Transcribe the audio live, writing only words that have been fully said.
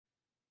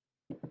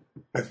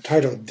I've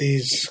titled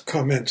these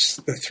comments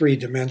The Three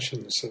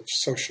Dimensions of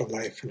Social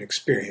Life and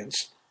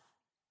Experience.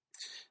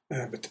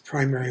 But the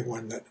primary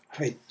one that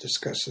Haidt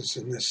discusses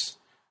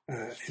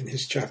in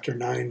his chapter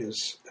 9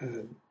 is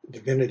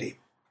divinity.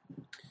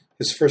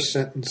 His first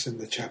sentence in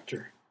the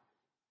chapter,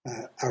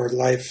 our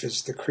life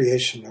is the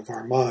creation of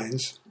our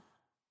minds,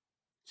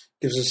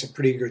 gives us a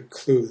pretty good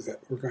clue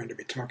that we're going to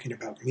be talking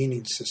about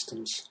meaning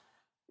systems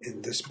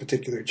in this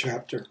particular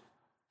chapter.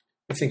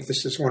 I think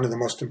this is one of the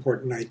most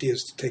important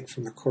ideas to take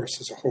from the course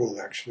as a whole,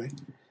 actually,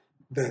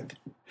 that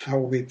how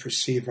we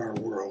perceive our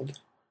world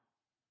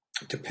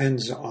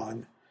depends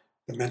on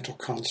the mental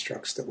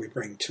constructs that we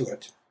bring to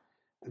it,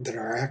 and that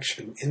our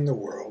action in the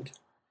world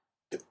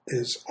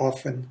is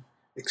often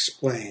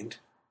explained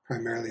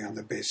primarily on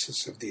the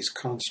basis of these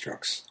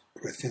constructs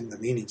within the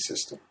meaning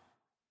system.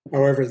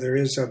 However, there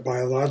is a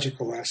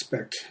biological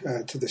aspect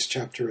to this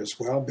chapter as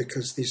well,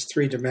 because these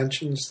three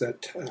dimensions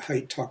that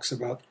Haidt talks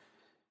about,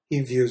 he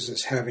views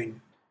as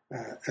having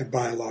a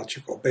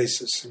biological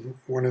basis. And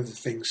one of the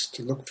things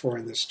to look for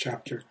in this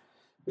chapter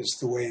is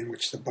the way in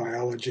which the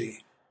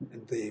biology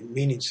and the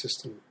meaning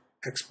system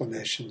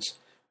explanations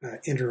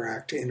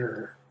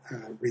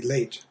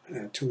relate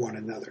to one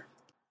another.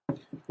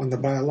 On the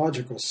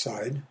biological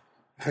side,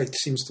 Haidt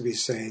seems to be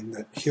saying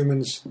that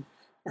humans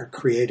are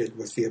created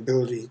with the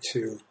ability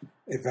to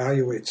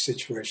evaluate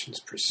situations,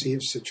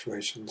 perceive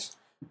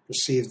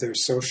their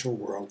social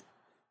world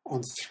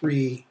on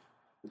three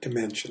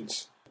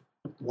dimensions.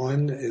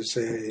 One is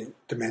a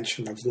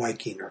dimension of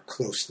liking or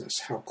closeness,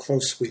 how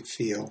close we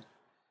feel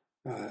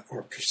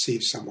or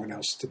perceive someone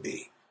else to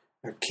be.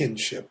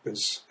 Kinship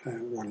is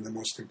one of the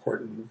most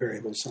important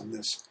variables on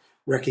this,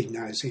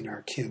 recognizing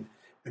our kin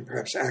and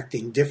perhaps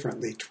acting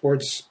differently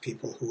towards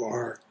people who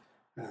are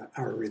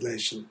our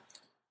relation.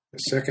 The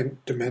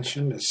second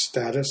dimension is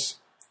status.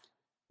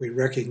 We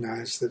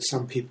recognize that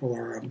some people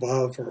are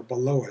above or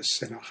below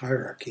us in a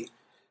hierarchy.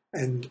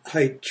 And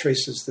Haidt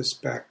traces this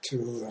back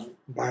to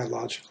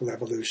biological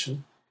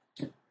evolution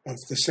of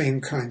the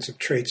same kinds of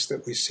traits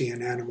that we see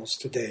in animals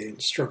today, in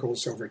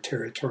struggles over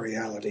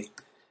territoriality,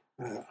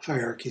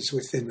 hierarchies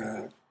within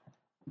a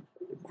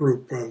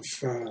group of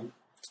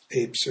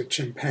apes or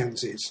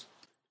chimpanzees.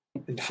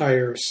 And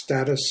higher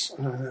status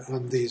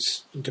on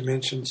these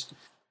dimensions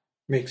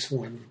makes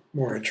one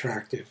more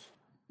attractive.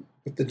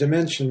 But the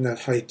dimension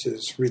that Haidt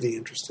is really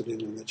interested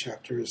in the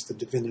chapter is the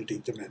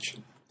divinity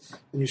dimension.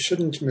 And you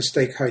shouldn't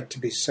mistake Haidt to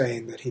be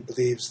saying that he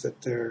believes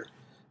that there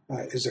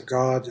is a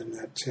God and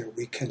that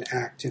we can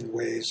act in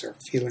ways or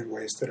feel in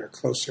ways that are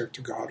closer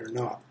to God or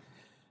not.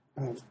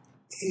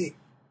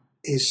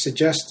 He's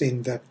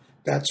suggesting that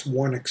that's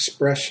one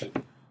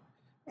expression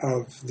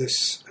of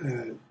this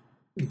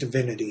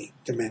divinity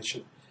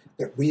dimension,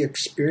 that we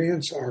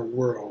experience our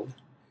world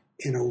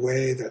in a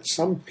way that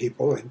some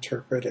people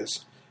interpret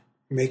as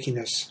making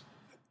us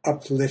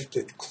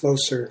uplifted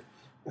closer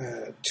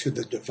to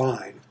the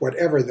divine,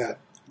 whatever that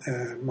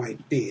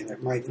might be, and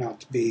it might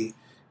not be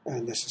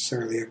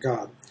necessarily a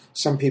God.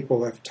 Some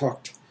people have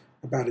talked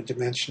about a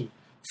dimension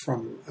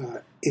from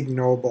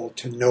ignoble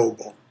to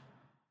noble.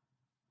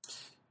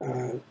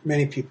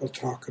 Many people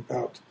talk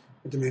about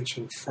a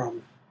dimension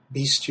from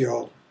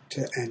bestial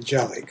to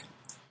angelic.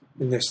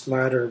 In this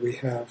latter, we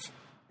have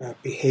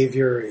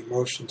behavior,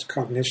 emotions,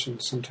 cognition,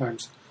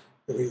 sometimes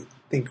that we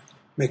think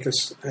make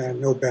us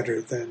no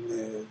better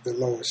than the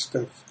lowest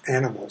of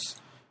animals.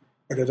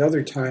 But at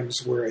other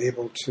times, we're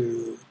able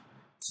to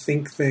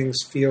think things,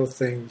 feel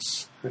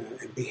things,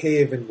 and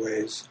behave in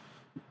ways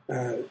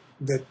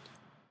that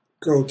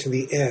go to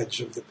the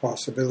edge of the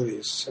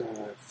possibilities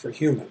for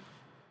human.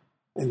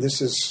 And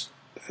this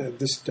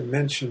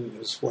dimension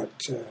is what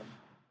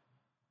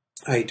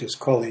Haidt is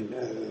calling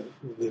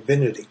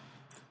divinity.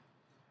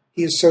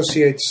 He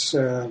associates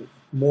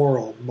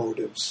moral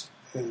motives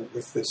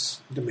with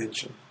this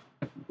dimension.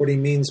 What he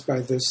means by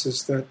this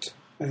is that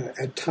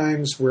at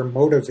times we're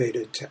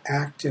motivated to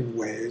act in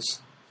ways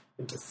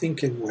and to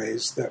think in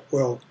ways that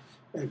will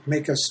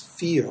make us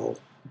feel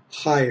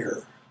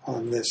higher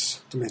on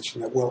this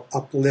dimension, that will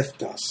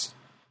uplift us.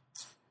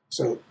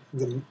 So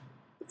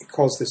he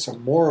calls this a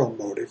moral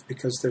motive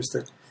because there's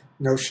the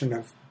notion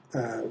of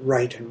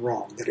right and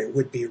wrong, that it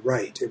would be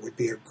right, it would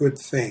be a good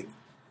thing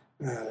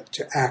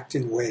to act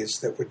in ways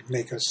that would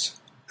make us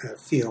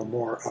feel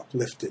more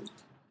uplifted.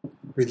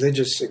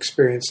 Religious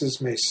experiences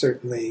may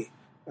certainly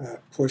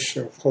push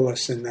or pull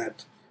us in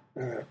that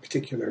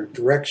particular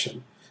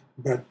direction,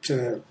 but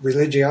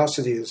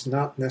religiosity is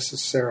not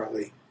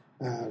necessarily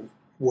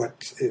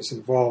what is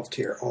involved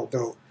here,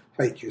 although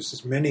Haidt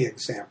uses many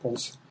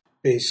examples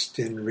based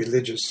in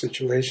religious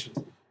situations.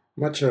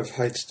 Much of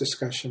Haidt's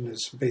discussion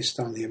is based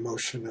on the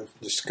emotion of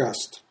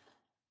disgust.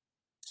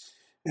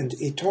 And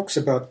he talks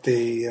about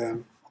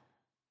the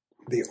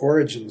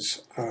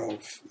origins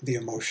of the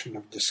emotion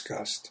of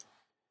disgust.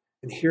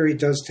 And here he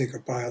does take a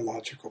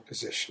biological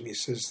position. He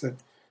says that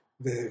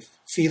the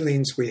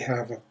feelings we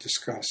have of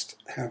disgust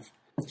have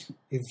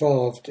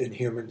evolved in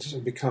humans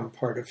and become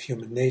part of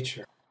human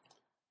nature.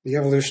 The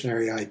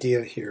evolutionary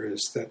idea here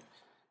is that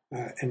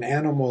An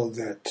animal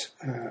that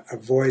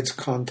avoids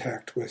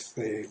contact with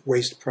the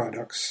waste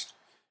products,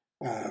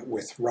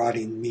 with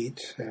rotting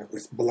meat,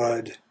 with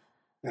blood,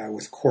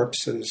 with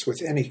corpses,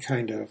 with any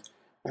kind of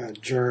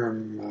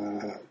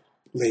germ-laden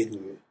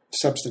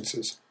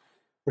substances,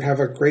 would have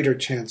a greater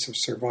chance of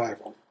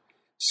survival.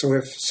 So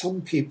if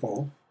some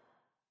people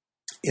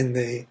in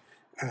the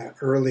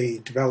early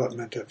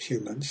development of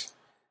humans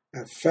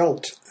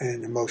felt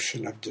an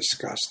emotion of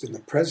disgust in the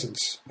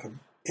presence of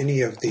any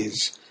of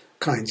these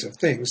kinds of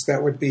things,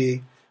 that would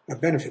be a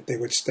benefit. They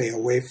would stay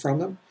away from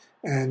them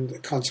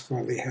and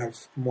consequently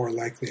have more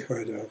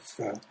likelihood of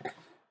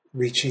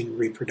reaching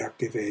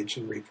reproductive age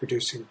and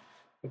reproducing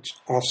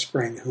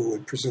offspring who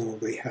would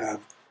presumably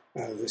have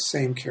the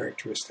same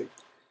characteristic.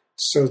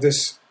 So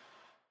this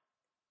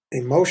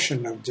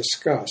emotion of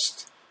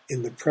disgust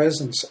in the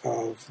presence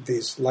of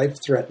these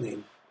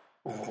life-threatening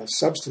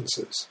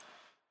substances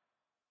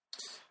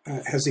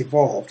has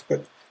evolved.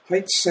 But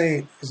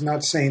Haidt is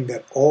not saying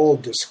that all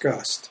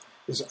disgust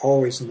is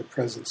always in the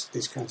presence of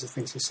these kinds of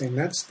things. He's saying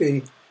that's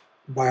the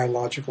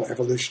biological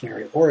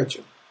evolutionary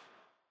origin.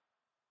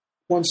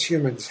 Once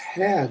humans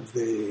had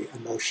the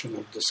emotion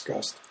of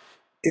disgust,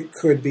 it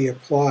could be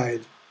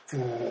applied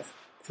and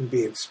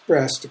be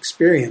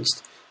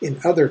experienced in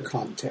other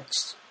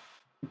contexts.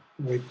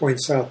 He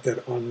points out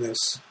that on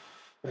this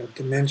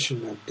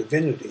dimension of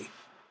divinity,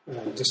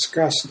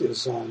 disgust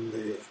is on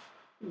the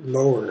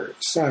lower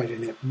side,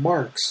 and it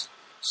marks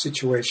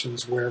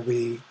situations where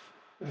we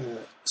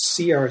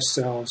see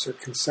ourselves or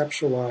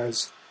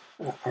conceptualize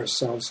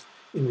ourselves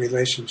in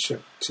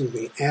relationship to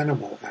the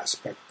animal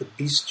aspect, the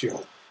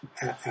bestial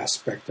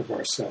aspect of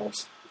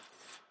ourselves.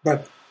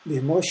 But the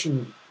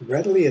emotion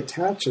readily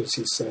attaches,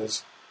 he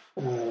says,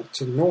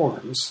 to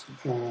norms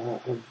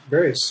of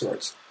various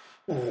sorts.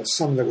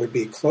 Some that would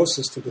be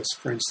closest to this,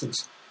 for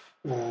instance,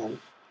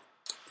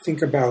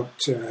 think about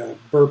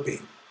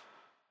burping,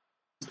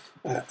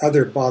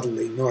 other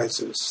bodily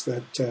noises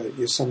that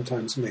you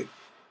sometimes make.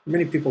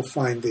 Many people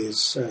find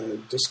these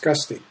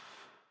disgusting.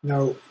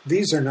 Now,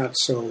 these are not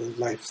so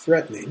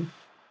life-threatening,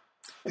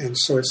 and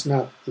so it's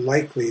not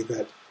likely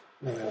that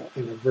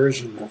an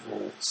aversion,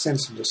 a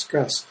sense of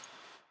disgust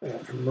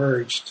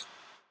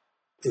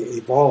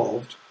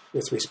evolved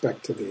with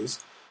respect to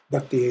these,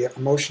 but the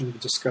emotion of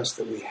disgust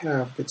that we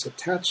have gets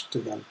attached to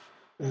them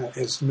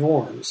as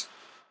norms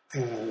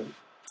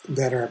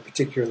that are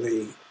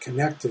particularly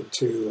connected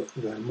to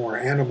the more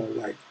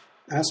animal-like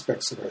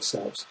aspects of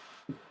ourselves.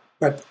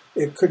 But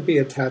it could be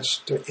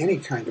attached to any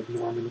kind of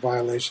norm, and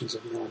violations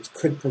of norms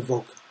could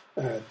provoke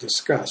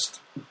disgust.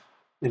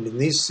 And in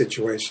these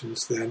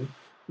situations, then,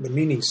 the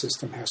meaning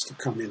system has to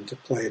come into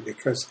play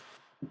because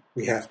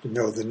we have to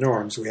know the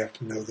norms, we have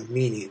to know the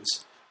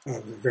meanings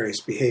of the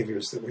various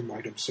behaviors that we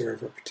might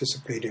observe or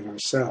participate in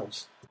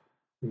ourselves.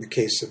 In the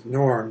case of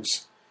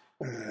norms,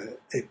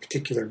 a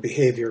particular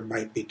behavior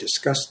might be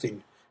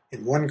disgusting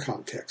in one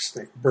context,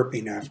 like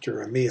burping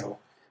after a meal.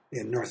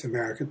 In North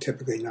America,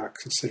 typically not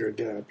considered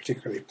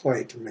particularly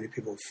polite, and many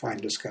people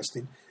find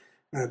disgusting.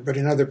 But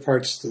in other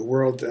parts of the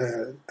world,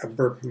 a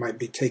burp might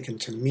be taken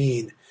to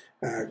mean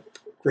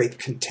great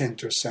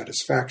content or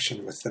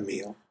satisfaction with the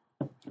meal.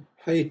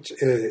 Haidt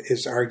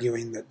is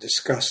arguing that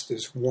disgust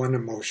is one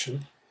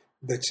emotion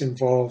that's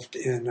involved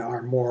in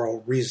our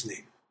moral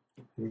reasoning.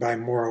 And by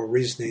moral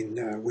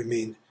reasoning, we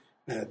mean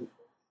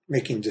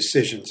making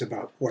decisions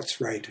about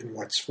what's right and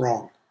what's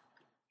wrong.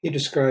 He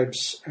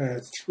describes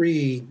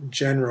three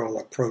general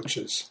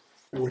approaches,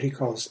 what he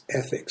calls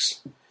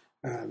ethics,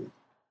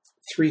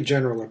 three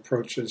general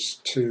approaches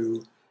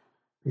to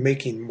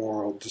making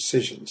moral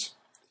decisions.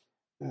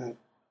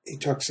 He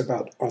talks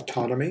about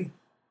autonomy,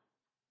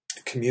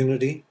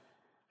 community,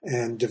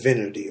 and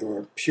divinity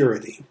or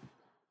purity.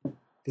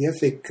 The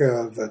ethic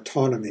of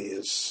autonomy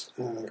is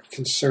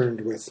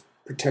concerned with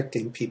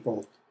protecting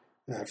people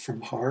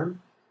from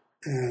harm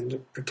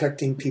and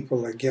protecting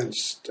people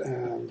against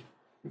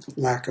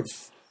lack of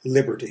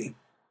liberty.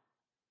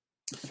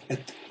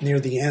 Near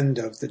the end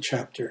of the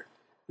chapter,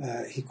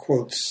 he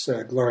quotes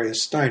Gloria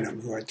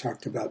Steinem, who I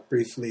talked about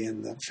briefly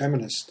in the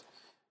feminist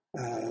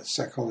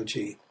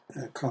psychology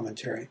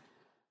commentary.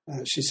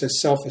 She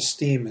says,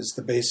 self-esteem is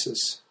the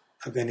basis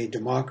of any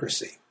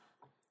democracy.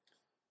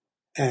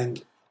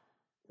 And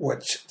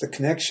what the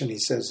connection, he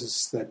says,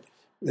 is that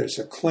there's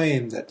a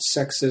claim that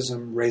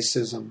sexism,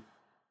 racism,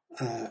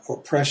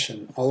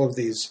 oppression, all of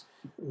these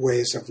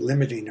ways of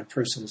limiting a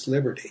person's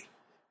liberty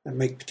and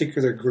make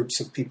particular groups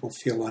of people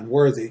feel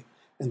unworthy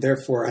and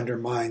therefore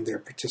undermine their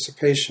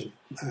participation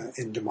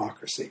in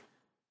democracy.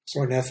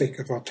 So an ethic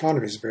of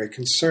autonomy is very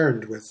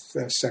concerned with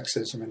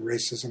sexism and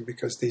racism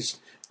because these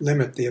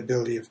limit the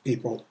ability of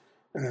people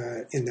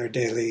in their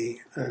daily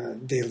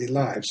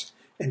lives.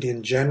 And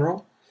in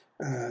general,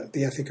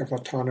 the ethic of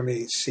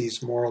autonomy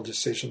sees moral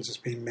decisions as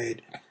being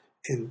made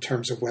in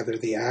terms of whether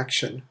the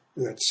action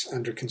that's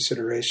under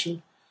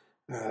consideration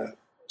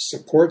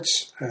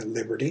supports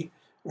liberty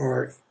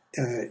or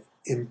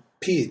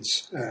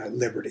impedes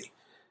liberty,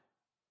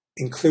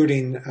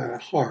 including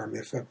harm.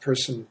 If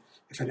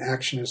an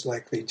action is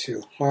likely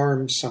to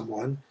harm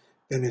someone,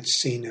 then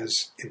it's seen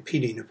as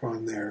impeding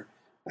upon their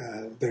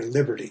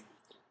liberty.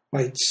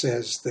 Haidt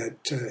says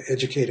that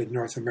educated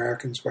North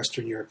Americans,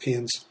 Western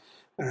Europeans,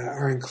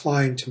 are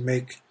inclined to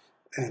make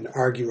and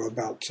argue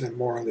about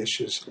moral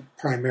issues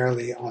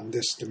primarily on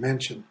this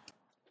dimension.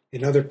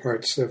 In other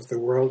parts of the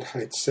world,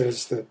 Haidt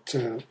says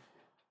that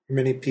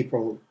many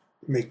people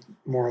make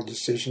moral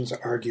decisions,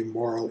 argue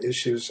moral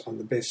issues on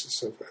the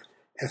basis of an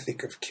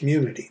ethic of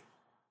community.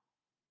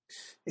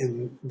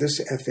 In this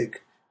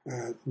ethic,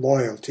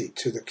 loyalty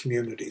to the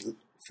community,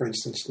 for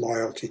instance,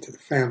 loyalty to the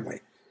family,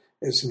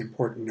 is an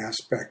important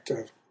aspect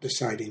of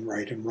deciding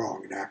right and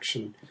wrong. An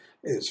action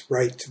is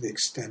right to the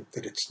extent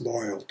that it's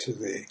loyal to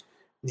the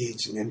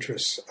needs and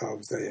interests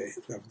of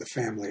the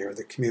family or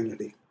the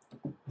community.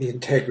 The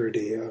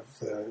integrity of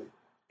the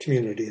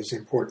community is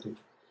important.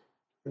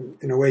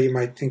 In a way, you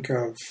might think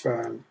of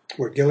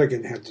what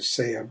Gilligan had to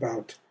say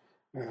about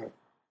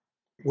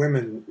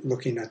women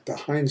looking at the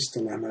Heinz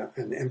dilemma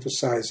and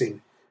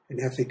emphasizing an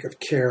ethic of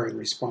care and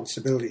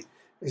responsibility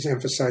is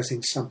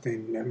emphasizing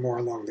something more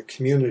along the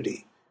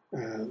community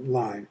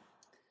line.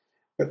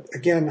 But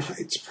again,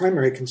 its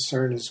primary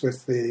concern is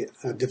with the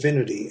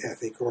divinity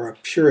ethic or a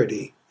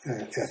purity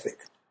ethic.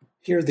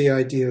 Here the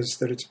idea is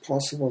that it's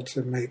possible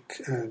to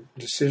make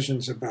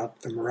decisions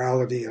about the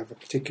morality of a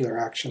particular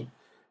action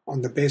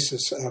on the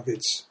basis of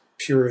its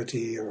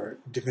purity or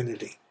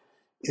divinity.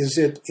 Is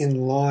it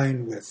in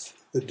line with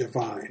the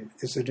divine?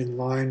 Is it in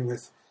line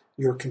with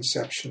your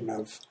conception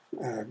of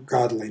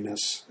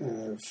godliness,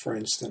 for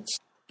instance?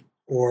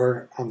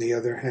 Or, on the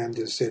other hand,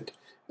 is it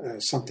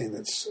something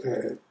that's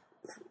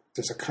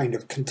there's a kind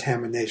of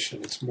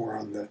contamination? It's more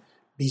on the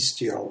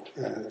bestial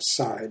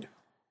side.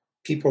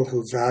 People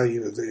who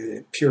value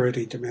the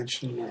purity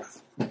dimension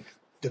or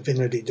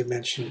divinity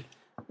dimension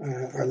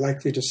are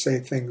likely to say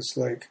things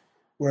like,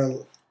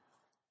 well,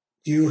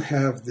 you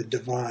have the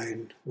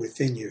divine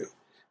within you.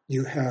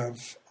 You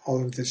have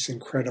all of this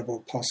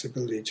incredible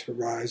possibility to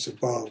rise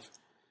above,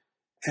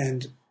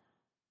 and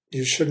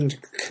you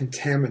shouldn't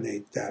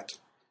contaminate that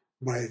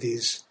by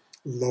these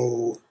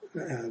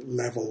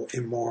low-level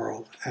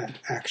immoral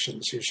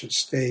actions. You should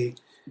stay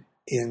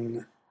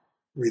in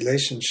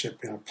relationship,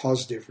 in a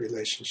positive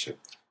relationship,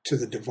 to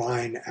the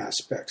divine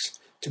aspects,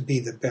 to be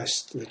the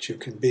best that you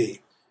can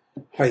be.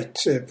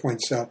 Haidt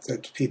points out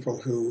that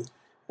people who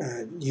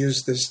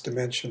use this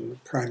dimension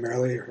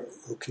primarily, or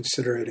who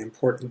consider it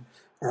important,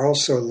 are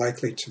also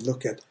likely to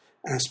look at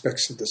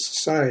aspects of the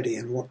society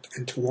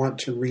and to want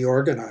to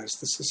reorganize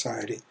the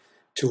society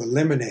to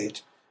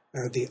eliminate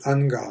the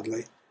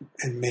ungodly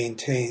and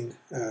maintain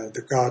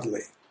the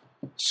godly.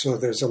 So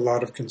there's a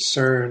lot of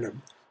concern of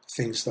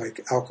things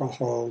like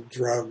alcohol,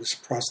 drugs,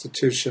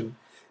 prostitution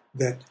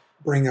that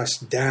bring us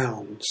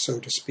down, so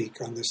to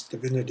speak, on this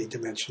divinity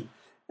dimension.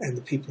 And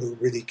the people who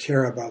really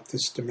care about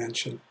this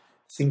dimension,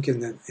 think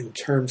in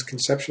terms,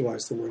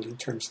 conceptualize the world in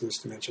terms of this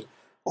dimension,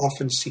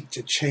 often seek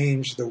to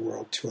change the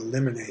world to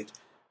eliminate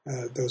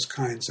those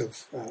kinds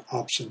of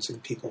options in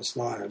people's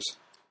lives.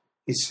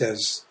 He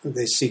says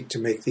they seek to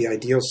make the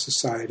ideal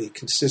society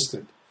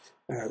consistent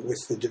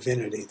with the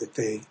divinity that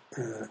they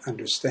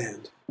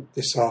understand.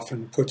 This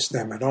often puts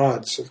them at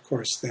odds, of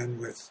course, then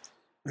with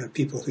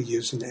people who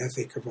use an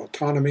ethic of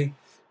autonomy,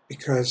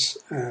 because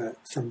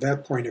from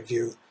that point of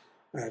view,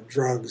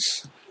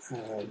 drugs,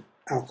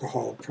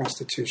 alcohol,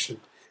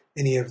 prostitution,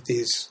 any of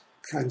these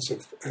kinds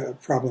of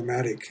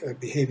problematic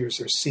behaviors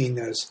are seen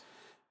as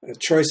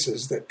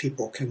choices that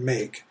people can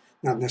make,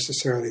 not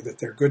necessarily that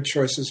they're good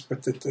choices,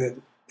 but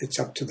that it's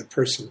up to the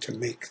person to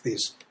make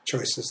these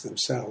choices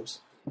themselves.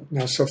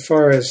 Now, so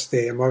far as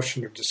the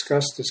emotion of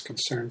disgust is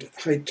concerned,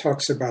 Haidt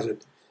talks about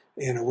it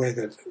in a way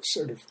that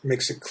sort of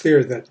makes it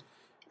clear that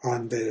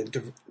on the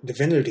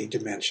divinity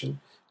dimension,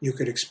 you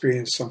could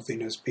experience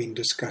something as being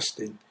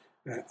disgusting,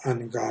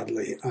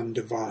 ungodly,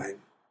 undivine.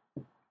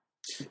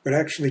 But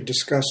actually,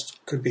 disgust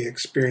could be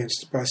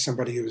experienced by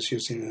somebody who is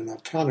using an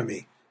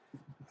autonomy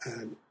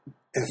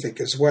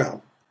ethic as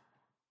well.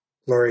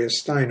 Gloria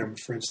Steinem,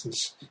 for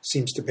instance,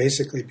 seems to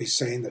basically be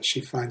saying that she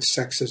finds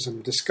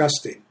sexism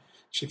disgusting.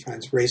 She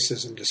finds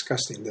racism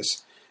disgusting,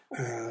 this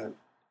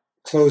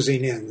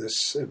closing in,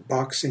 this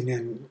boxing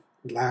in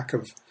lack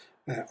of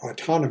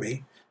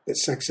autonomy that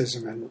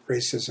sexism and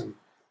racism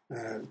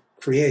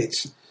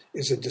creates.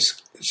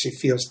 She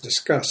feels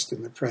disgust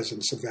in the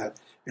presence of that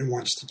and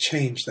wants to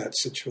change that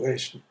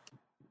situation.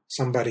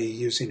 Somebody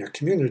using a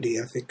community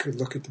ethic could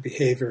look at the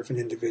behavior of an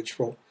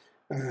individual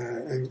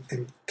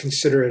and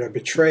consider it a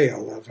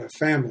betrayal of a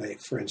family,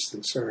 for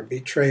instance, or a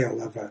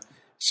betrayal of a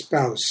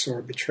spouse or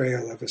a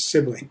betrayal of a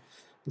sibling,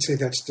 and say,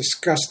 that's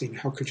disgusting.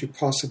 How could you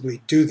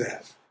possibly do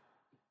that?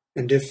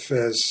 And if,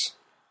 as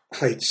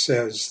Haidt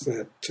says,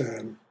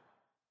 that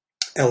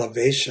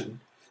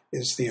elevation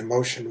is the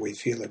emotion we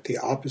feel at the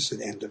opposite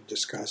end of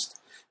disgust,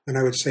 then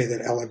I would say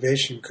that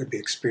elevation could be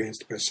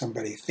experienced by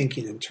somebody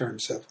thinking in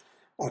terms of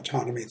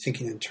autonomy,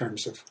 thinking in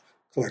terms of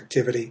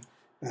collectivity,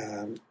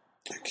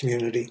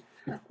 community,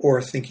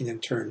 or thinking in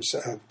terms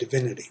of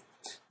divinity.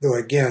 Though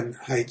again,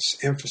 Haidt's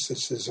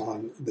emphasis is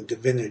on the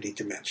divinity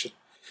dimension.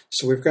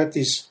 So we've got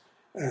these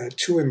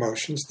two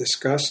emotions,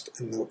 disgust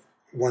and the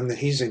one that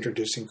he's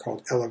introducing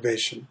called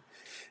elevation.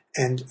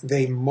 And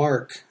they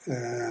mark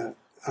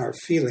our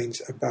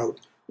feelings about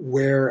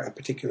where a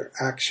particular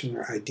action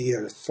or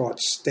idea or thought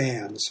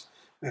stands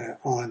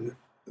on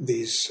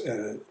these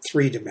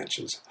three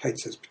dimensions. Haidt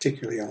says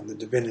particularly on the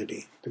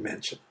divinity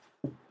dimension.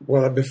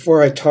 Well,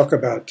 before I talk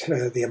about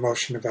the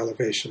emotion of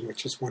elevation,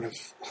 which is one of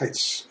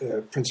Haidt's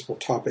principal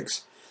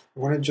topics, I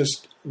want to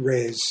just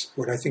raise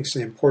what I think is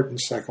an important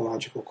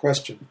psychological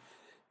question.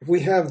 If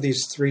we have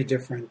these three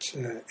different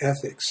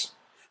ethics,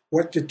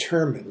 what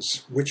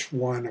determines which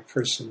one a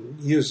person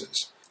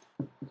uses?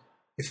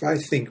 If I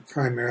think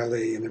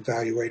primarily in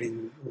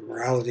evaluating the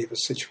morality of a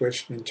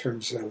situation in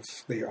terms of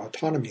the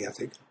autonomy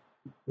ethic,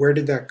 where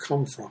did that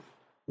come from?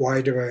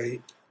 Why do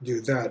I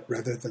do that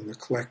rather than the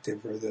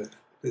collective or the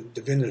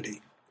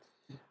divinity?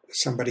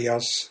 Somebody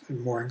else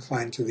more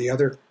inclined to the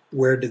other,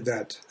 where did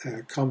that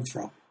come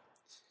from?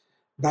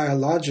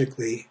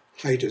 Biologically,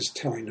 Haidt is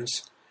telling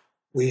us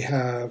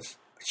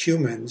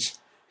humans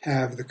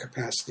have the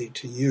capacity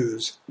to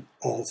use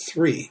all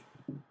three.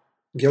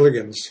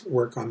 Gilligan's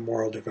work on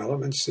moral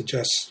development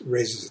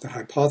raises the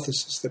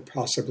hypothesis that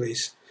possibly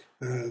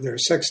there are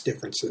sex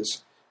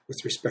differences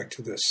with respect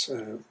to this.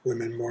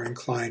 Women more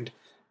inclined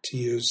to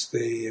use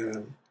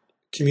the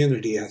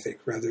community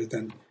ethic rather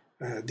than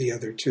the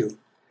other two.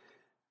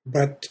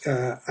 But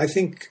I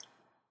think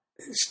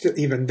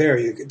even there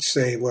you could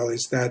say, well,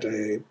 is that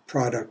a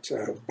product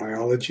of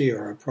biology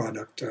or a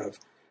product of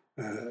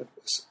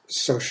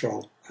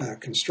social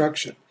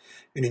construction?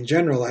 And in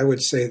general, I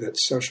would say that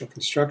social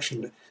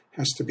construction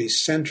has to be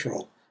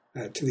central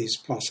to these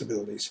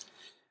possibilities.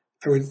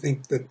 I would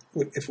think that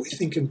if we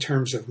think in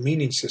terms of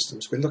meaning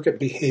systems, we look at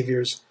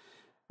behaviors,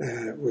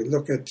 we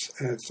look at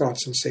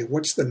thoughts and say,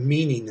 what's the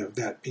meaning of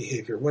that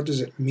behavior? What does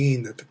it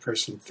mean that the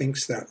person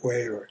thinks that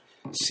way or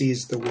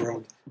sees the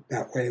world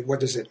that way?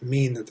 What does it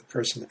mean that the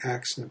person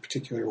acts in a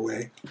particular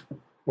way?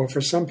 Well,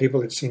 for some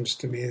people, it seems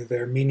to me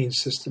their meaning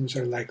systems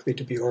are likely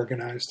to be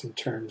organized in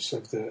terms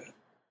of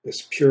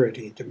this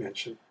purity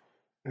dimension.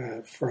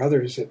 For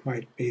others, it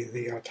might be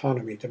the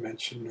autonomy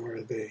dimension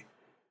or the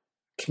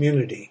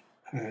community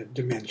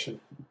dimension.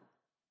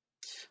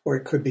 Or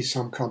it could be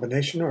some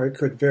combination, or it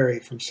could vary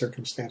from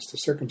circumstance to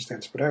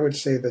circumstance. But I would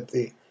say that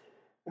the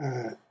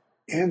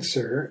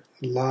answer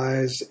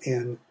lies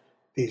in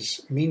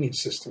these meaning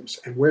systems.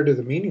 And where do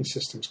the meaning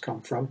systems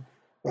come from?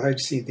 Well,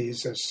 I'd see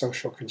these as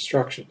social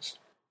constructions.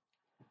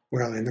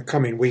 Well, in the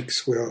coming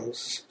weeks, we'll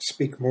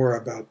speak more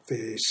about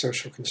the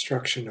social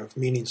construction of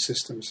meaning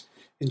systems.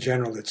 In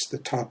general, it's the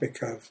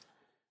topic of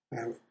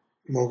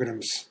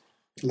Mogenham's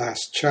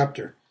last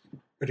chapter.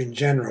 But in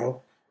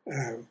general,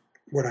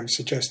 what I'm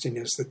suggesting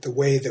is that the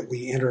way that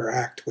we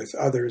interact with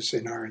others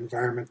in our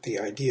environment, the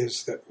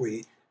ideas that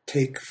we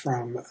take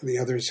from the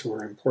others who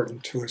are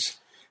important to us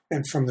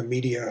and from the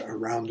media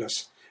around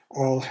us,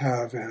 all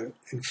have a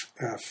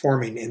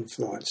forming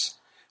influence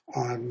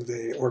on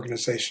the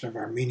organization of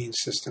our meaning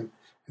system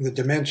and the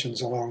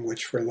dimensions along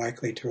which we're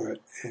likely to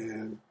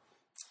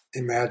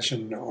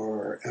imagine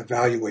or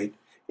evaluate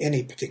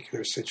any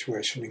particular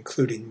situation,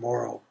 including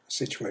moral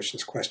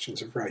situations,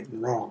 questions of right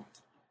and wrong.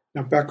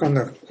 Now, back on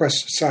the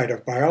side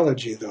of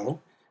biology, though,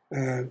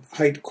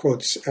 Haidt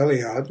quotes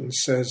Eliade and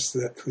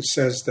who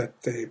says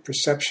that the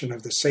perception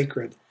of the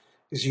sacred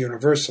is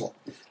universal.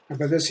 And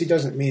by this, he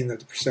doesn't mean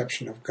that the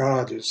perception of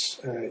God is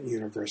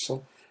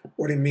universal.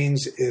 What he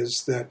means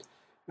is that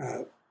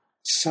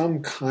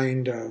some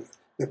kind of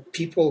that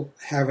people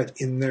have it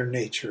in their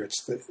nature.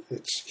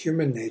 It's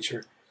human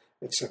nature.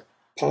 It's a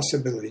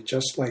possibility,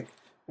 just like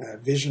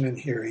vision and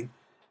hearing.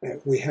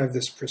 We have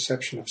this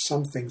perception of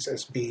some things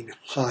as being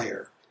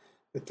higher.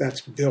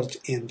 That's built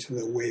into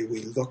the way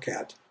we look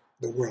at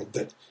the world,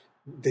 that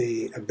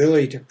the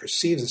ability to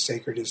perceive the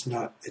sacred is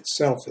not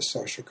itself a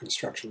social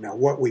construction. Now,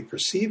 what we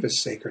perceive as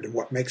sacred and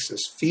what makes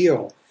us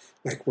feel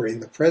like we're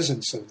in the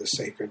presence of the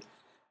sacred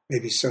may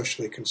be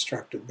socially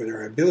constructed, but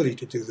our ability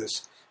to do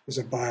this is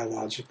a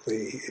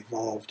biologically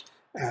evolved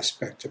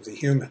aspect of the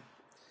human.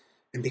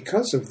 And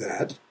because of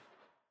that,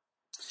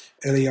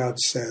 Eliade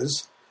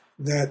says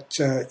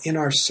that in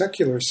our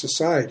secular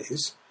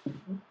societies,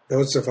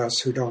 those of us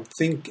who don't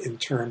think in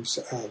terms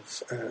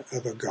of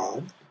a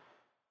God,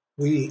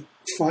 we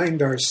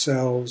find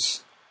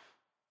ourselves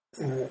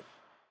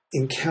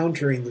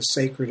encountering the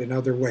sacred in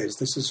other ways.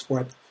 This is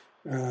what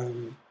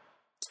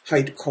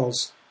Haidt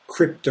calls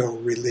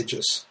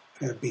crypto-religious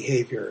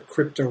behavior,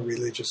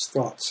 crypto-religious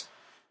thoughts.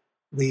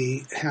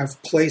 We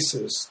have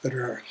places that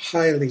are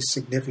highly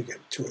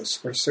significant to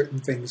us where certain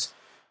things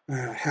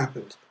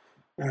happened.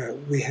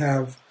 We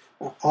have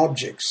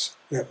objects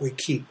that we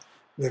keep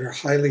that are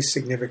highly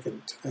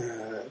significant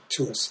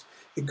to us.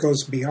 It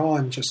goes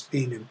beyond just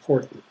being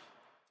important.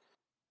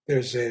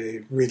 There's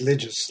a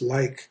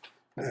religious-like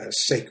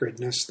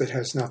sacredness that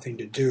has nothing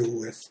to do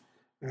with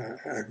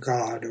a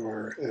God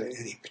or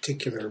any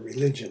particular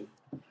religion.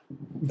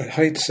 But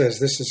Haidt says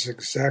this is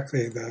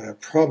exactly the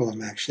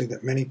problem, actually,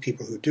 that many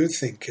people who do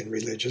think in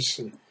religious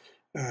and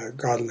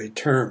godly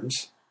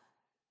terms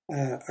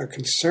are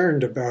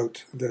concerned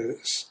about the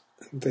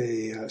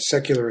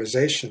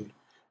secularization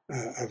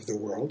of the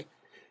world,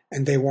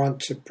 and they want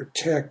to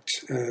protect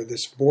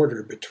this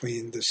border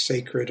between the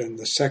sacred and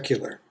the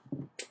secular.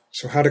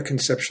 So how to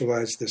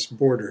conceptualize this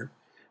border?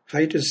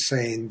 Haidt is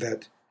saying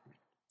that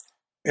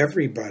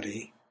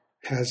everybody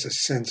has a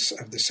sense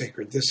of the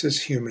sacred. This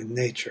is human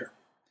nature.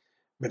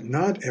 But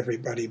not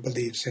everybody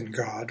believes in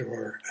God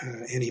or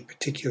any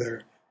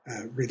particular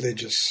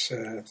religious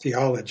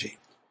theology.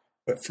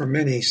 But for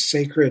many,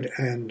 sacred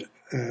and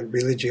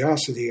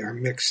religiosity are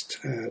mixed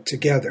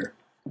together.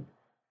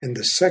 And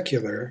the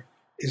secular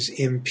is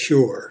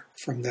impure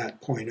from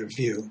that point of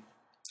view.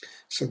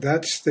 So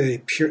that's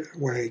the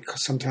why he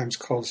sometimes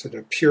calls it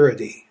a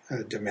purity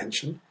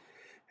dimension.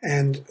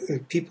 And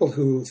people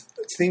who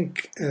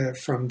think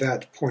from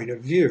that point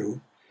of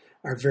view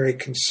are very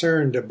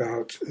concerned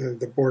about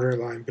the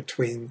borderline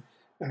between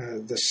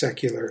the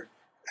secular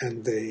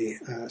and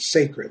the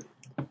sacred.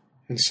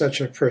 And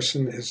such a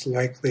person is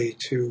likely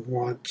to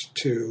want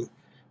to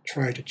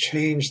try to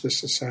change the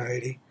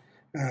society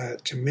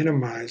to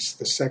minimize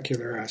the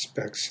secular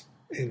aspects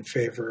in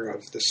favor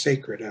of the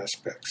sacred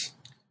aspects.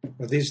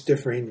 Well, these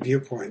differing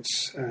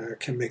viewpoints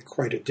can make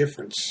quite a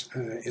difference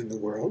in the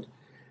world.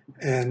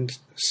 And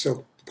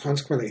so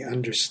consequently,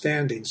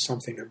 understanding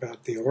something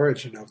about the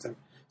origin of them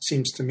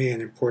seems to me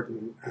an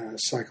important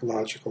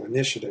psychological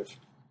initiative.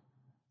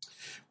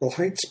 Well,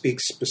 Haidt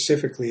speaks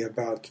specifically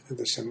about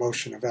this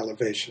emotion of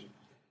elevation,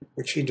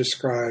 which he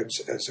describes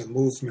as a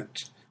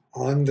movement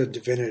on the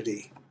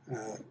divinity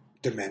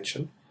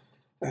dimension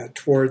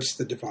towards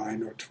the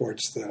divine or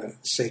towards the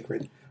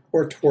sacred,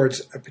 or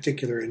towards a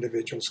particular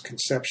individual's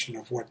conception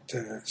of what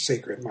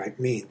sacred might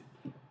mean.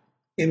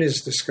 In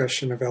his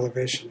discussion of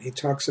elevation, he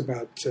talks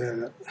about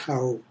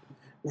how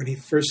when he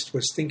first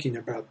was thinking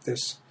about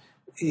this,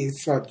 he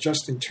thought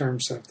just in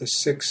terms of the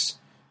 6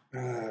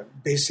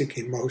 basic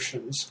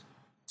emotions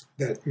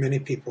that many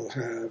people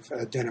have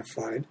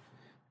identified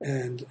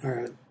and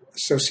are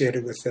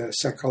associated with a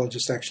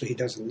psychologist, actually he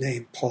doesn't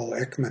name, Paul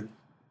Ekman,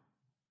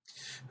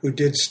 who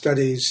did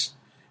studies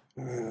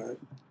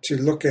to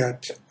look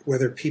at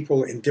whether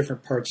people in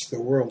different parts of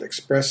the world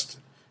expressed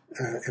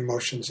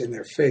emotions in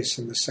their face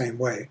in the same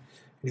way.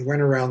 And he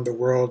went around the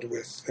world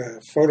with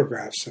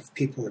photographs of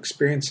people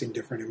experiencing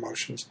different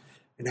emotions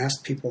and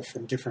asked people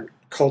from different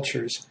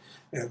cultures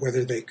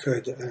whether they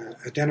could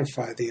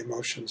identify the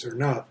emotions or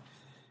not.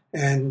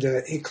 And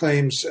he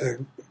claims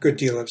a good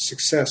deal of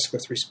success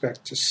with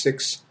respect to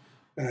 6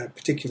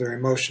 particular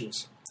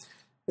emotions.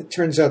 It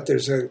turns out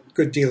there's a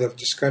good deal of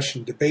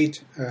discussion,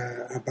 debate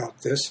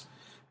about this,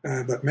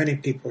 but many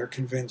people are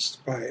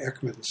convinced by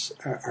Ekman's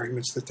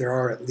arguments that there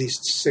are at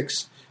least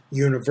 6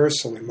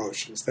 universal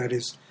emotions. That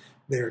is,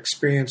 they're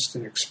experienced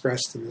and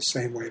expressed in the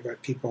same way by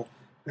people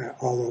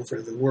all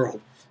over the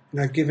world. And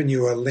I've given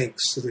you a link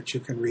so that you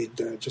can read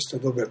just a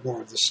little bit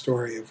more of the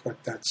story of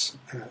what that's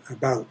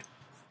about.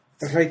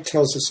 But Haidt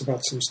tells us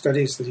about some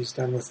studies that he's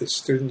done with his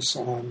students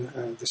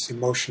on this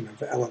emotion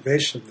of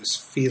elevation, this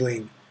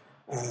feeling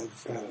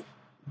of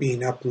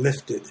being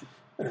uplifted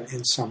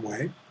in some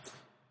way.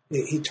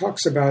 He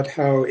talks about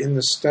how in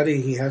the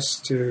study he has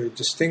to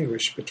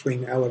distinguish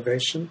between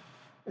elevation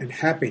and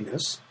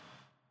happiness.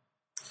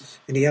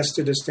 And he has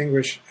to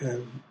distinguish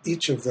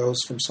each of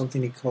those from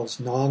something he calls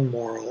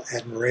non-moral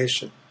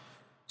admiration.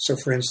 So,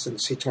 for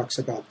instance, he talks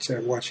about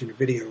watching a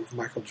video of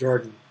Michael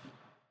Jordan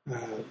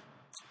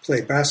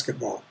play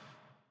basketball.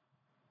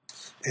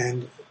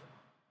 And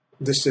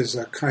this is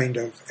a kind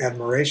of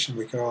admiration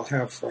we could all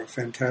have for a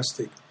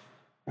fantastic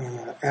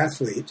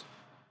athlete,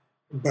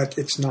 but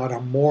it's not a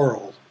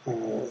moral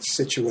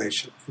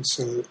situation. And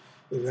so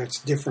that's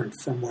different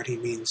from what he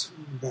means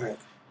by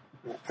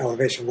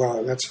elevation.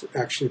 Well, that's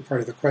actually part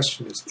of the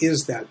question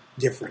is that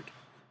different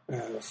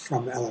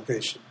from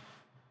elevation?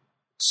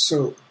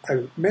 So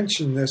I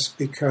mention this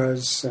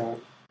because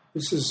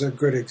this is a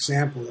good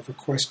example of a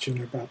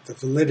question about the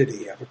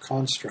validity of a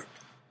construct.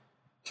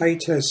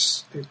 Haidt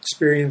has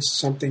experienced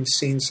something,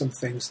 seen some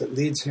things that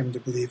leads him to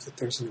believe that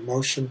there's an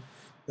emotion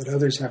that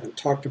others haven't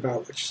talked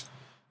about, which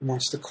he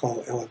wants to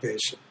call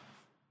elevation.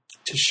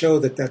 To show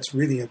that that's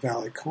really a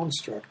valid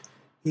construct,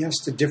 he has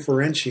to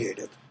differentiate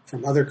it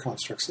from other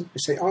constructs. We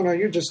say, oh no,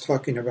 you're just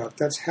talking about,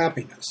 that's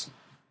happiness.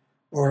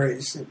 Or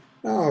he said,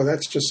 no,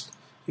 that's just,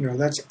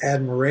 that's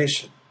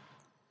admiration.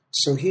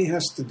 So he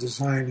has to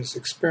design his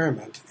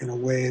experiment in a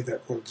way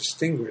that will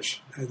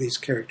distinguish these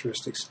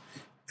characteristics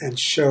and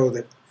show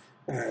that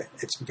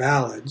it's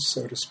valid,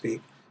 so to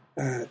speak,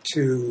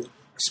 to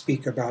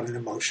speak about an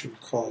emotion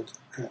called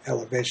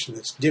elevation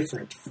that's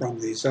different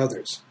from these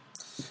others.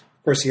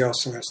 Of course, he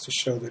also has to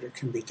show that it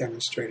can be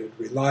demonstrated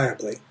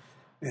reliably.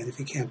 And if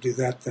he can't do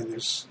that, then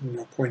there's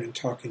no point in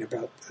talking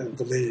about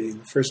validity in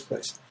the first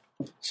place.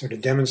 So to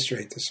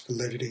demonstrate this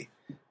validity,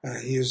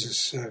 he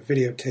uses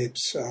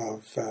videotapes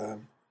of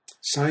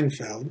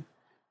Seinfeld,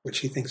 which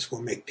he thinks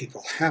will make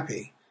people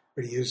happy,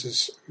 but he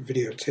uses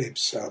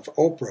videotapes of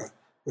Oprah,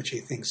 which he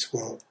thinks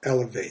will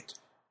elevate,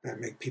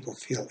 make people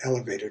feel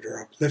elevated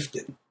or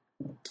uplifted.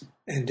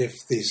 And if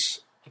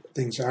these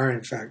things are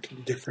in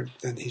fact different,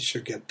 then he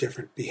should get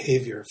different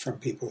behavior from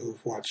people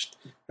who've watched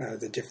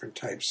the different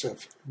types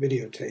of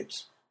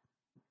videotapes.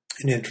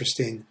 An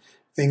interesting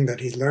thing that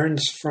he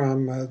learns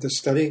from the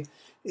study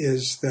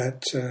is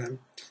that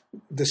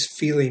this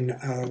feeling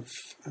of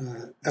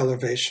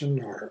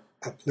elevation or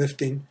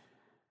uplifting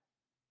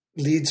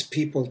leads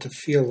people to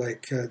feel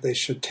like they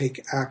should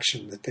take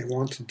action, that they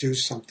want to do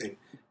something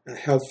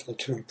helpful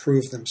to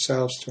improve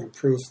themselves, to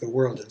improve the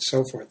world, and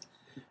so forth.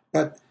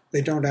 But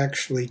they don't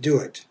actually do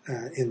it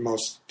in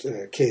most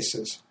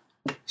cases.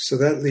 So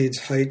that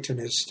leads Haidt and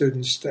his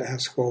students to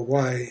ask, well,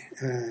 why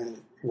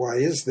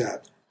is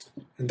that?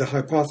 And the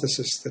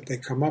hypothesis that they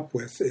come up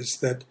with is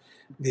that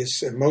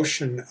this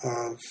emotion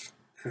of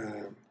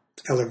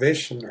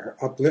elevation or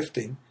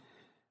uplifting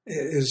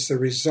is the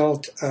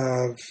result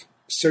of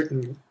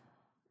certain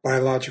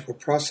biological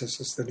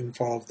processes that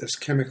involve this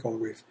chemical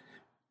we've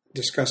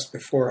discussed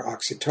before,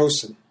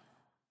 oxytocin.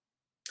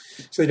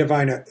 So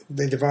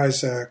they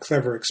devise a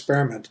clever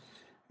experiment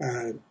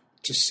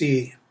to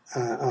see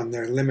on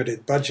their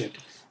limited budget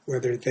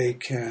whether they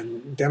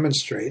can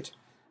demonstrate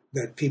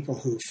that people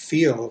who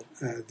feel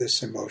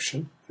this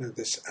emotion,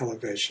 this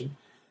elevation,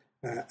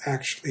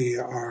 actually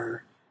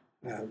are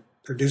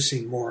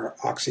producing more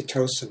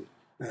oxytocin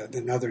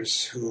than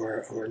others who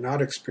are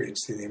not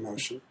experiencing the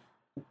emotion.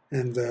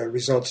 And the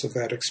results of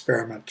that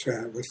experiment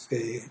with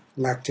the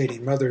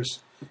lactating mothers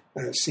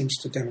seems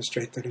to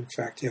demonstrate that, in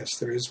fact, yes,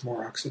 there is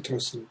more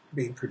oxytocin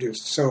being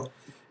produced. So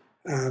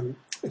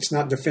it's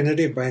not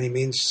definitive by any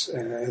means,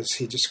 as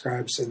he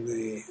describes in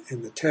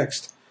the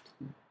text,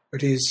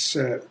 but he's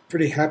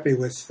pretty happy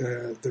with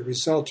the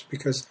result,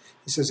 because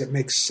he says it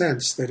makes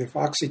sense that if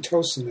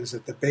oxytocin is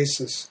at the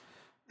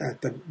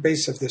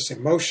base of this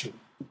emotion,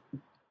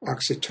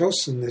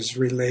 oxytocin is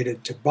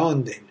related to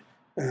bonding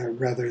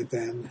rather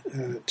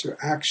than to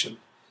action.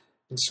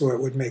 And so it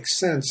would make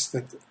sense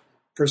that the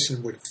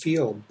person would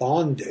feel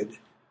bonded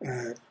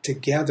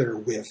together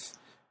with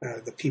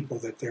the people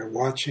that they're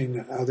watching,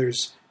 and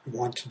others who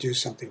want to do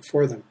something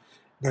for them.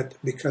 But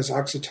because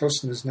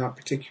oxytocin is not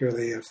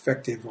particularly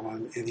effective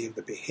on any of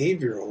the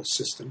behavioral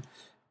system,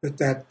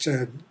 that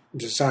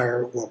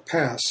desire will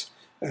pass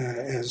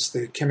as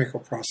the chemical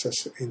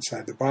process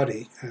inside the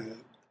body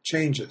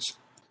changes.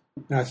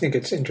 Now, I think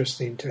it's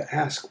interesting to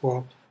ask,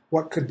 well,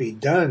 what could be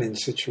done in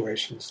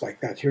situations like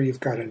that? Here you've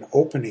got an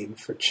opening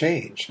for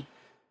change.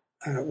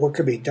 What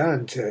could be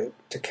done to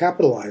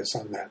capitalize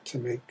on that, to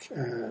make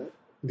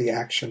the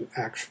action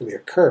actually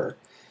occur?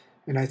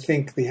 And I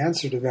think the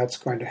answer to that's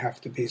going to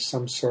have to be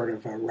some sort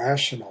of a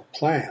rational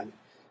plan.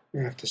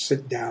 You have to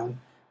sit down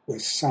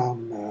with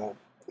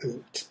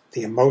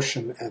the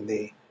emotion and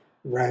the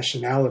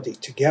rationality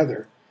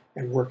together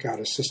and work out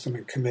a system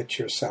and commit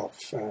yourself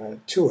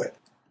to it.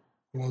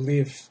 We'll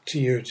leave to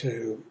you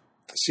to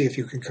see if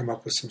you can come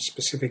up with some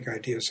specific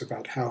ideas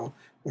about how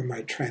we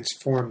might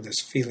transform this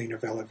feeling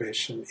of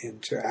elevation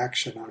into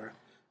action on a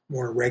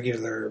more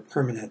regular,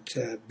 permanent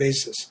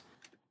basis.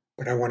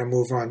 But I want to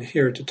move on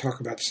here to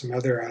talk about some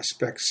other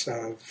aspects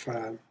of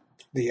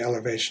the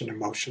elevation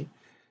emotion.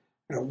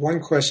 One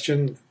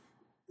question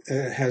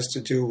has to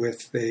do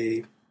with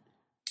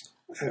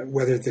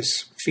whether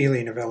this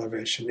feeling of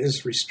elevation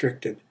is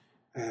restricted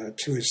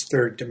to his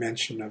third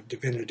dimension of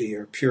divinity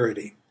or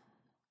purity.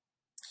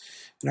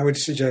 And I would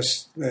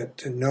suggest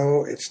that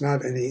no, it's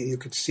not any. You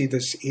could see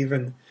this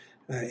even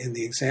in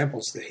the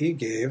examples that he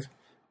gave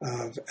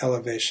of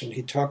elevation.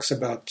 He talks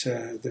about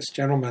this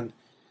gentleman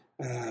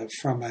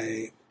from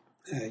a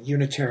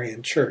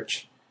Unitarian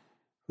church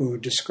who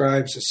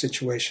describes a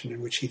situation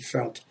in which he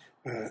felt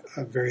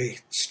a very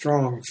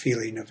strong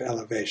feeling of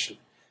elevation.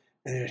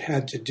 And it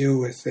had to do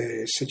with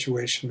a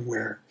situation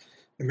where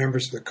the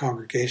members of the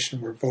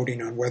congregation were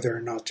voting on whether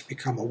or not to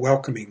become a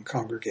welcoming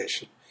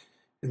congregation.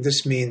 And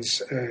this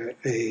means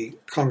a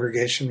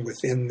congregation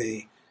within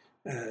the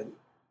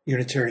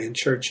Unitarian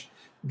Church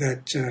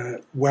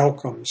that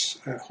welcomes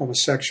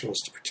homosexuals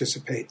to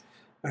participate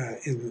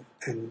in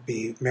and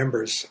be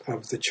members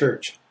of the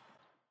church.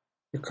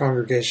 The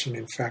congregation,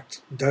 in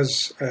fact,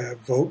 does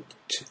vote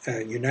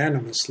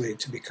unanimously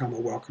to become a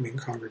welcoming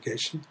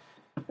congregation.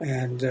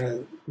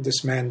 And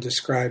this man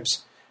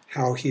describes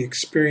how he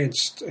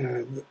experienced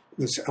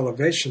this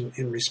elevation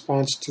in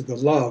response to the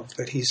love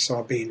that he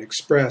saw being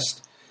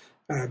expressed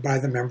by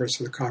the members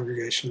of the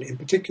congregation, in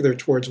particular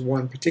towards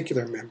one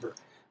particular member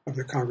of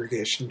the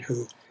congregation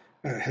who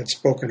had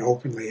spoken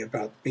openly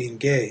about being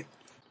gay.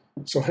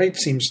 So Haidt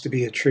seems to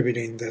be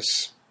attributing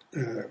this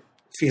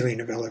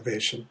feeling of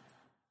elevation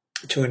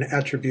to an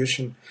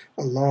attribution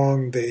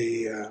along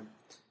the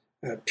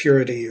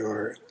purity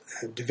or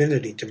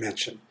divinity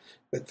dimension,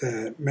 that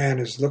the man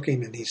is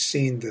looking and he's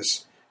seeing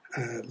this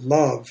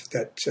love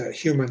that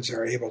humans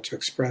are able to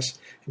express,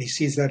 and he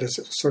sees that as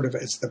sort of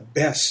as the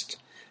best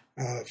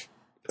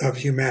of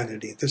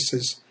humanity. This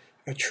is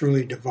a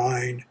truly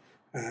divine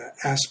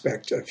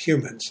aspect of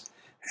humans,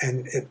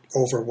 and it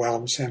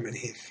overwhelms him and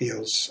he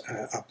feels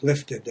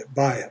uplifted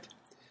by it.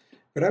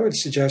 But I would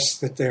suggest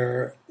that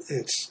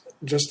it's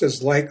just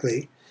as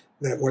likely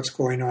that what's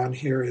going on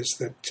here is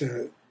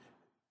that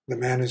The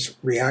man is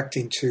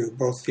reacting to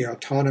both the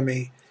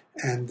autonomy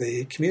and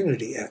the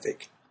community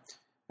ethic.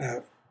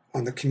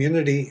 On the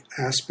community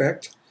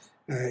aspect,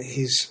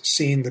 he's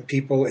seeing the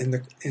people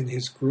in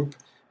his group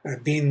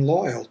being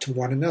loyal to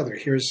one another.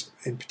 Here's,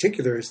 in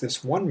particular, is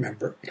this one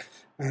member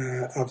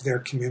of their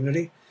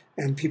community,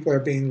 and people are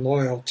being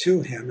loyal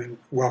to him and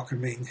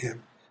welcoming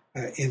him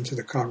into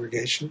the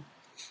congregation.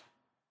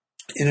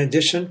 In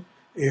addition,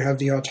 you have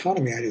the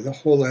autonomy idea, the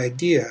whole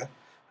idea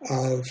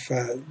of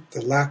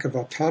the lack of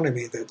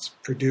autonomy that's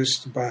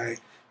produced by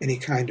any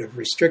kind of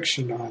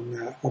restriction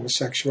on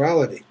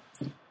homosexuality.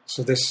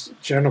 So this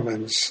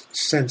gentleman's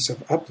sense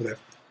of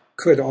uplift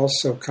could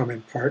also come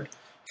in part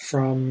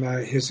from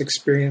his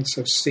experience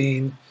of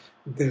seeing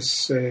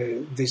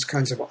these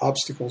kinds of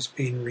obstacles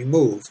being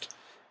removed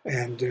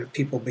and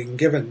people being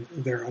given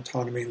their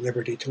autonomy and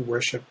liberty to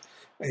worship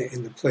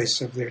in the place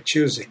of their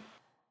choosing.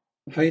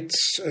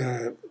 Haidt's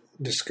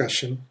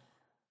discussion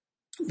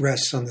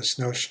rests on this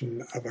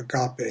notion of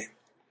agape,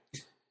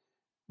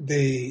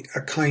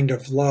 a kind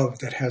of love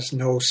that has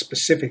no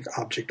specific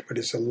object, but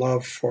is a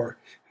love for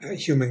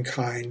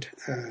humankind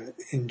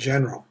in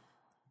general.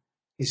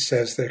 He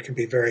says that it can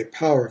be very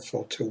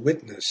powerful to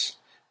witness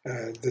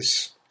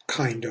this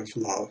kind of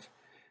love,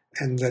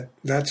 and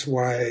that's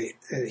why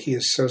he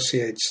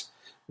associates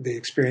the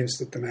experience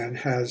that the man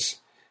has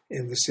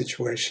in the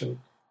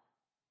situation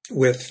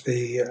with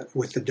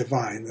the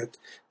divine, that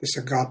this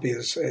agape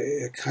is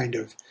a kind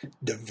of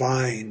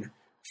divine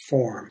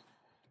form.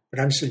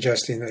 But I'm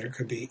suggesting that it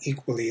could be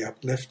equally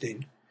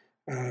uplifting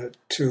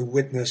to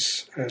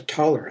witness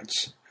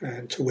tolerance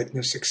and to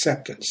witness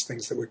acceptance,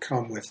 things that would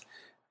come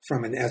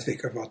from an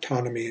ethic of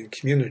autonomy and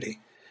community.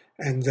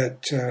 And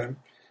that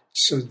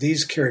so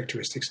these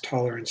characteristics,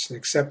 tolerance and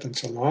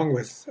acceptance, along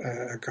with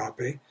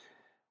agape,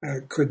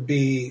 could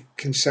be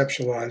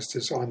conceptualized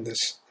as on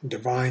this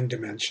divine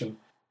dimension.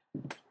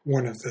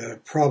 One of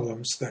the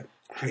problems that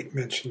Haidt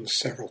mentions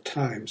several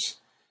times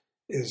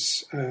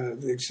is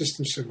the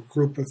existence of a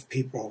group of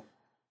people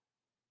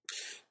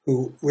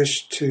who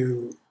wish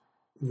to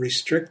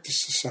restrict the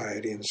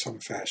society in some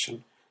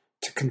fashion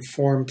to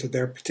conform to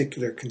their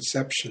particular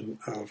conception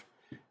of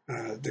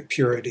the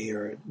purity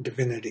or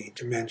divinity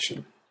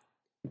dimension.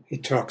 He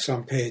talks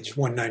on page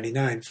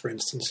 199, for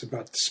instance,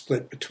 about the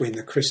split between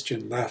the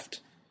Christian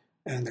left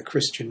and the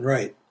Christian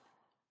right,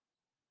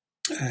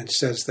 and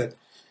says that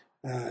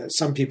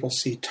some people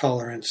see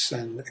tolerance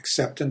and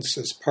acceptance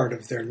as part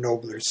of their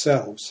nobler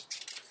selves,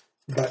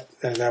 but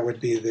that would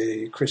be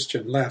the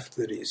Christian left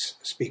that he's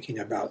speaking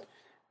about,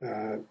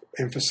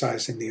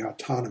 emphasizing the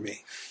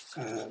autonomy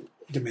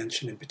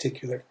dimension in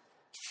particular.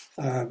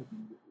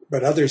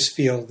 But others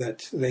feel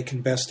that they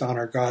can best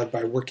honor God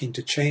by working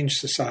to change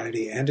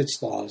society and its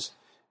laws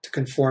to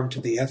conform to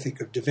the ethic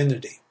of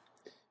divinity,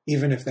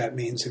 even if that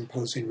means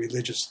imposing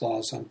religious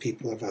laws on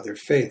people of other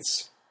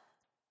faiths.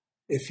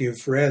 If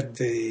you've read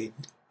the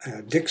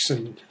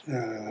Dixon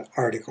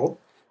article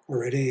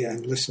already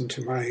and listened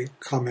to my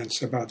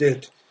comments about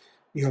it,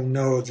 you'll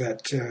know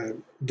that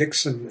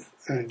Dixon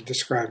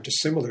described a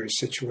similar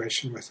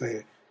situation with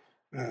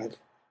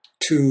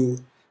two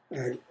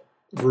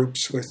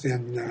groups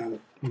within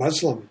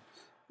Muslim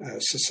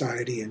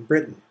society in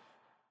Britain.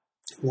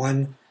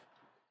 One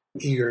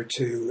eager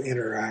to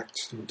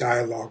interact and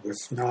dialogue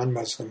with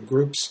non-Muslim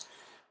groups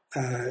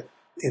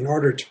in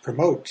order to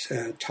promote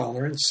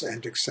tolerance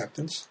and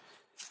acceptance,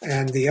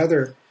 and the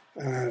other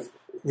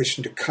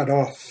wishing to cut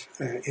off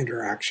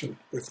interaction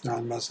with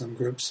non-Muslim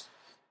groups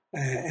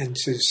and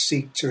to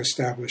seek to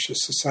establish a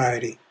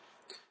society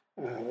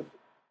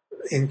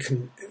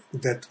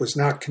that was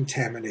not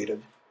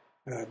contaminated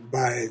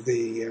by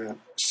the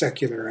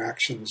secular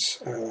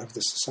actions of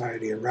the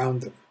society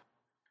around them.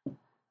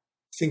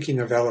 Thinking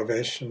of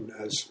elevation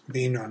as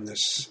being on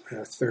this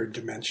third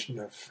dimension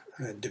of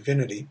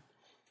divinity,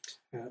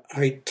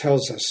 Haidt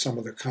tells us some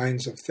of the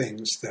kinds of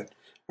things that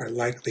are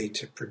likely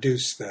to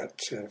produce that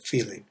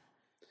feeling.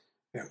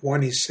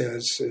 One, he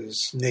says,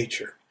 is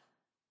nature,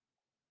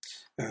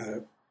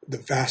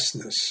 the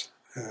vastness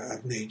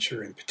of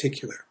nature in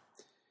particular.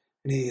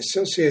 And he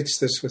associates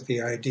this with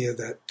the idea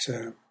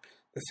that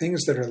the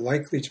things that are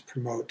likely to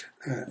promote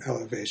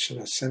elevation,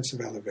 a sense of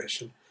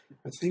elevation,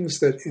 are things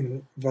that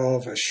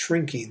involve a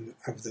shrinking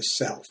of the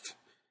self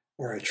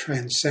or a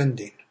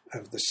transcending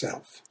of the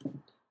self.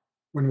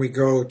 When we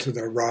go to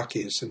the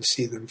Rockies and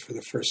see them for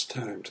the first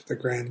time, to the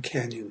Grand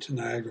Canyon, to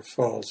Niagara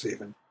Falls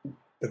even,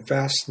 the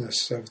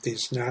vastness of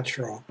these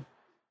natural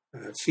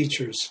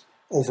features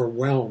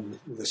overwhelm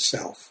the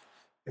self.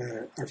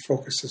 Our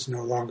focus is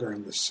no longer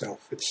on the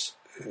self.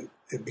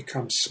 It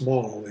becomes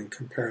small in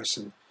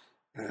comparison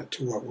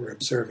to what we're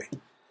observing.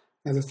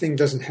 Now, the thing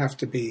doesn't have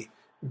to be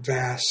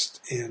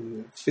vast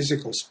in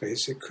physical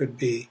space. It could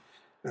be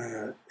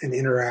an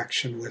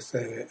interaction with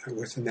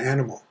an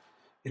animal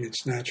in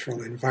its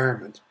natural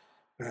environment.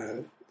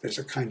 There's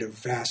a kind of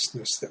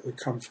vastness that would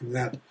come from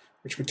that,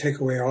 which would take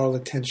away all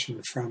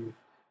attention from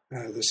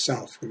the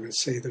self. We would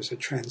say there's a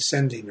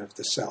transcending of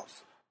the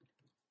self.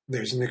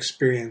 There's an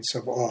experience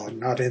of awe,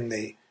 not in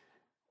the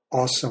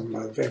awesome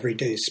of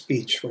everyday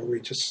speech, where we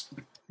just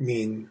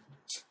mean,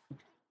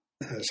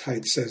 as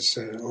Haidt says,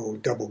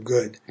 double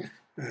good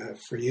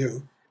for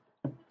you,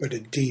 but a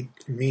deep,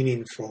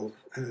 meaningful,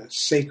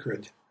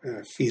 sacred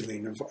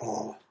feeling of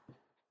awe.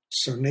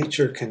 So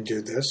nature can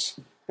do this,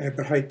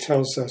 but Haidt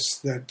tells us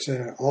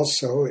that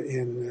also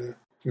in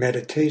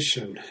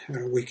meditation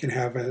we can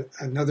have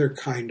another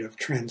kind of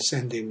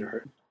transcending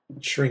or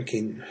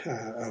shrinking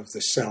of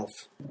the self.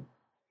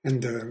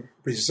 And the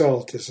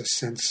result is a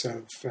sense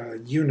of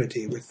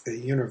unity with the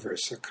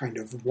universe, a kind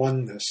of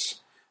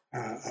oneness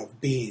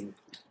of being.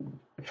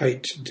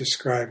 Haidt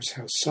describes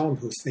how some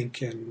who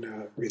think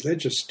in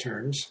religious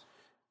terms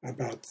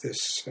about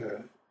this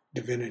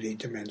divinity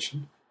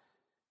dimension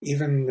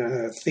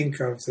even think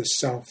of the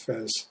self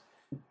as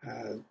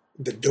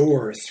the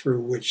door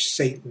through which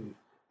Satan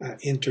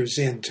enters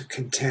in to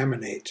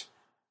contaminate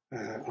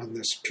on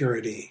this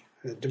purity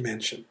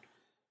dimension.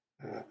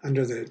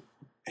 Under the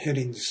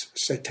headings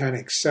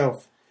Satanic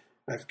Self,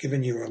 I've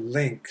given you a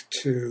link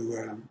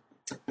to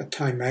a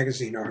Time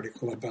magazine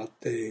article about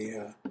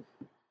the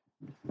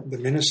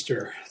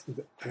minister,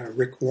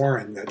 Rick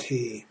Warren, that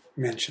he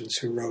mentions,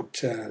 who wrote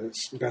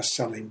this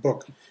best-selling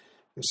book.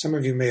 And some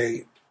of you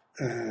may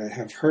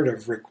have heard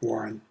of Rick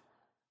Warren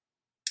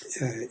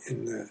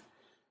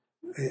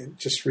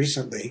just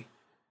recently.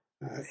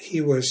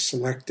 He was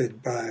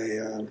selected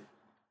by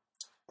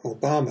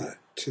Obama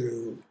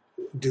to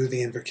do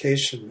the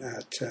invocation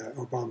at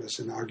Obama's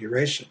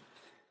inauguration.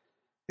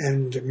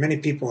 And many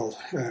people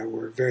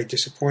were very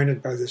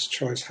disappointed by this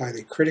choice,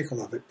 highly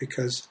critical of it,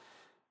 because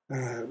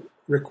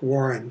Rick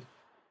Warren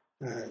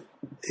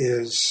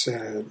has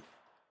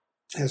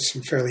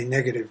some fairly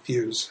negative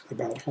views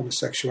about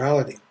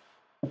homosexuality.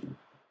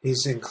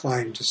 He's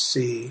inclined to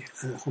see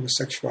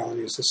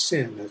homosexuality as a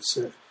sin, as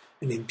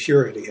an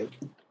impurity.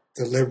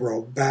 The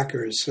liberal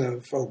backers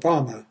of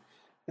Obama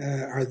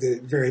are the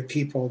very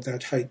people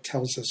that Haidt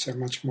tells us are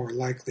much more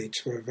likely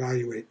to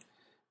evaluate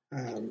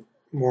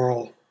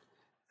moral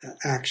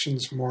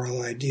actions,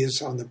 moral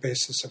ideas on the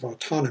basis of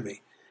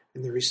autonomy.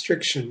 And the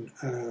restriction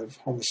of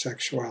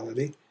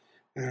homosexuality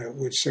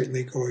would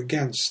certainly go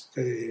against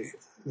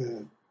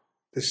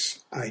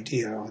this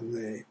idea on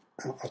the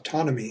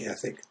autonomy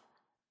ethic.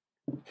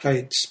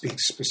 Haidt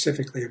speaks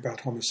specifically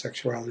about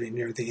homosexuality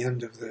near the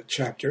end of the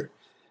chapter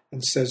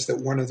and says that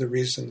one of the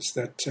reasons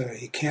that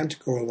he can't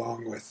go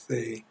along with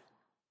the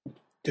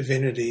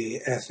divinity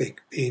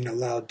ethic being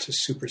allowed to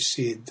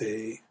supersede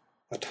the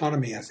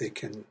autonomy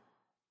ethic in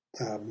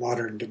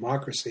modern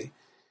democracy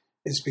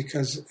is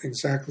because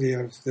exactly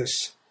of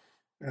this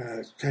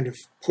kind of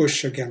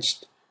push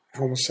against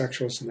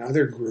homosexuals and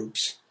other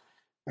groups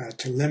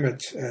to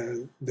limit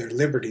their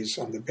liberties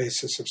on the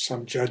basis of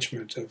some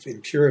judgment of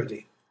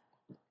impurity.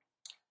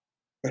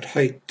 But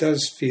Haidt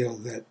does feel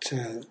that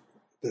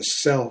the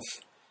self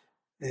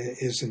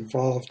is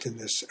involved in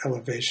this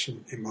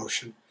elevation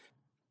emotion.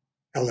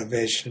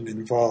 Elevation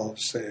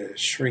involves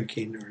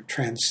shrinking or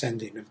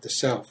transcending of the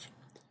self.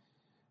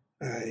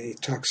 He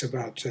talks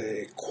about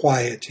a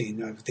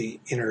quieting of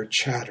the inner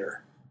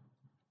chatter.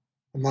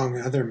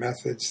 Among other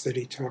methods that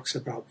he talks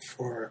about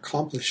for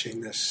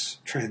accomplishing this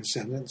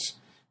transcendence,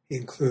 he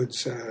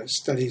includes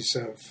studies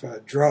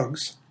of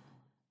drugs.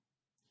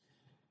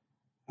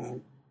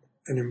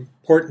 An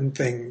important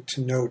thing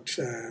to note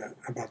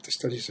about the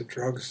studies of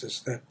drugs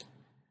is that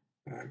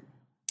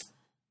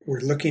we're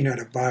looking at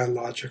a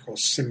biological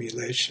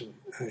simulation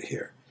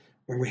here.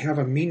 When we have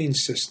a meaning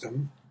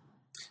system,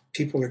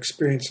 people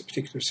experience a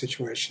particular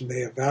situation,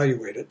 they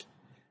evaluate it.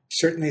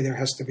 Certainly there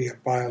has to be a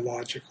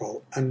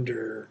biological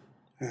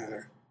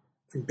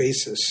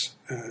basis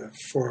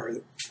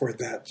for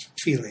that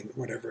feeling,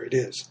 whatever it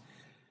is.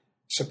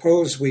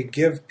 Suppose we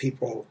give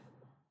people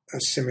a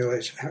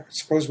simulation.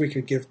 Suppose we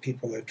could give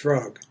people a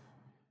drug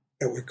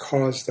that would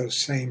cause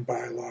those same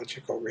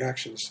biological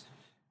reactions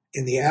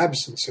in the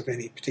absence of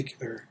any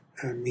particular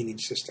meaning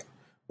system.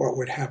 What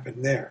would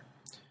happen there?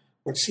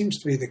 What seems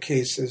to be the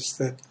case is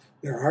that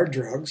there are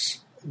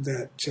drugs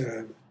that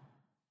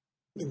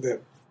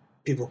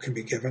people can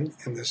be given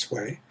in this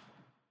way,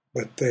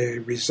 but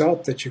the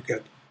result that you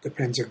get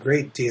depends a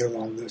great deal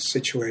on the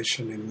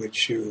situation in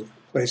which you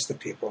place the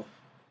people.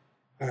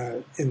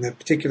 In the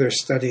particular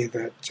study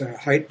that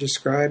Haidt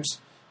describes,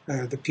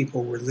 the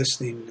people were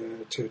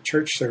listening to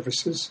church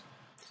services.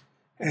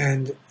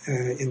 And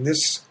in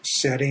this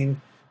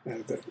setting,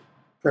 the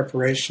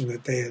preparation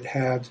that they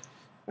had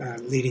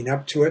leading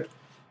up to it,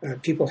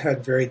 people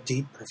had very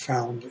deep,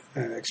 profound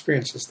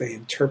experiences. They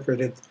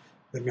interpreted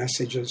the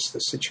messages, the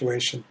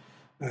situation,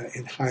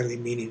 in highly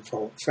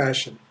meaningful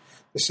fashion.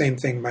 The same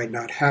thing might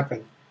not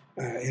happen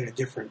in a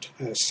different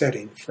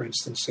setting. For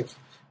instance, if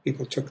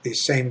people took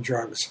these same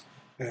drugs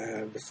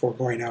before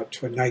going out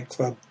to a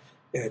nightclub,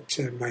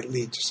 it might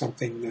lead to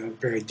something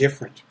very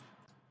different.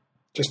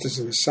 Just as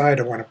an aside,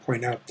 I want to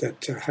point out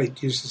that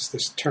Haidt uses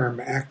this term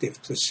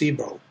active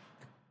placebo,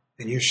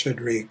 and you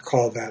should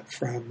recall that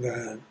from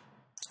the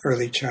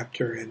early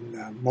chapter in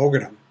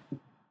Mogunam.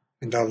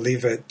 And I'll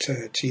leave it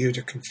to you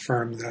to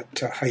confirm that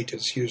Haidt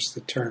has used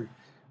the term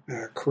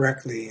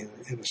correctly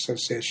in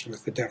association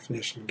with the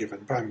definition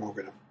given by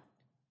Mogenham.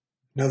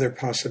 Another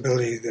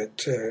possibility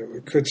that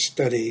we could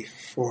study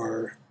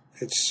for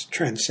its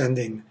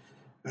transcending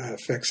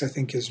effects, I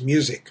think, is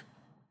music.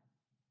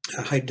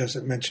 Haidt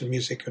doesn't mention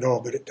music at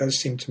all, but it does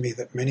seem to me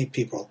that many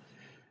people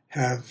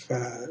have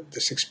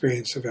this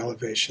experience of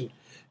elevation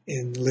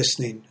in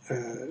listening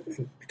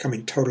and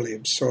becoming totally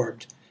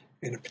absorbed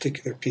in a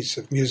particular piece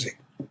of music.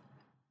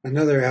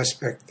 Another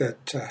aspect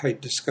that Haidt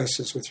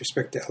discusses with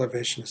respect to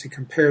elevation is he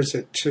compares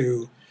it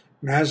to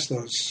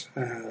Maslow's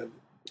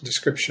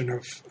description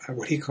of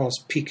what he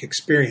calls peak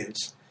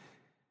experience.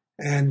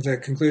 And the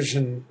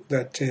conclusion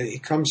that he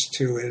comes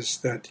to is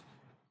that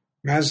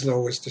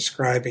Maslow was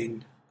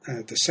describing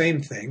the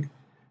same thing,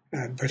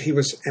 but he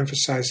was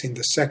emphasizing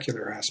the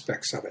secular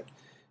aspects of it.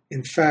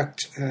 In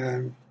fact,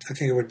 I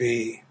think it would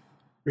be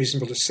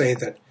reasonable to say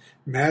that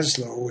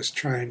Maslow was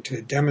trying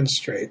to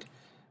demonstrate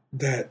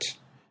that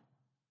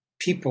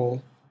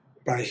people,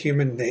 by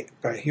human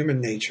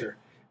nature,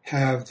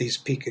 have these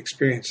peak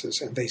experiences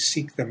and they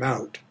seek them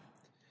out,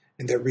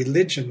 and that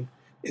religion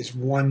is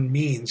one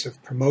means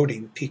of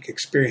promoting peak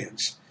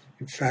experience.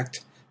 In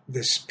fact,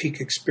 this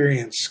peak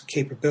experience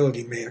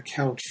capability may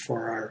account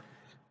for our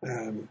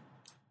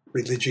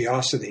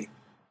religiosity.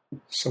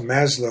 So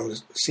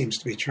Maslow seems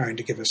to be trying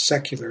to give a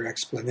secular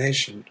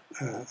explanation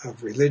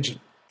of religion.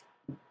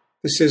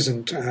 This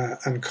isn't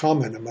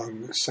uncommon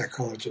among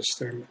psychologists.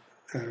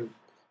 The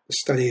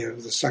study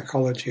of the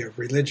psychology of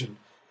religion.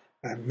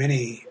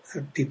 Many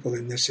people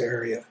in this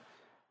area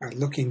are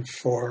looking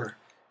for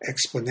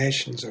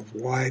explanations of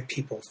why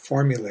people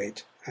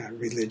formulate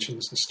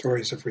religions and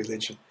stories of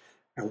religion,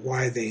 and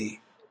why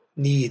they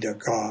need a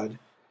God,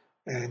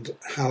 and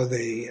how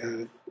they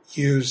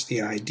use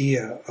the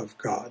idea of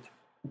God.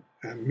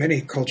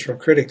 Many cultural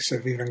critics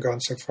have even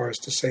gone so far as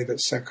to say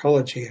that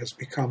psychology has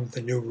become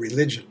the new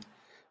religion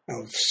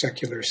of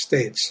secular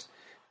states,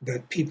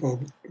 that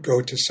people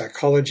go to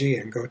psychology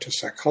and go to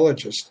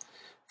psychologists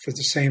for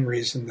the same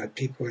reason that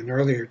people in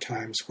earlier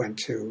times went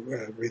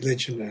to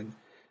religion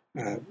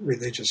and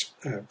religious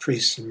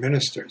priests and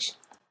ministers.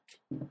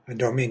 I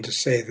don't mean to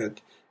say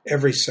that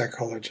every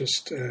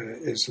psychologist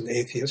is an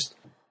atheist,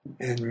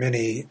 and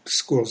many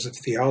schools of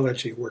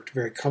theology worked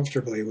very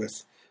comfortably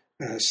with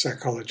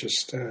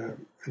psychologists,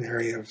 an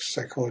area of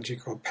psychology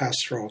called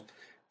pastoral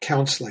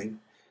counseling,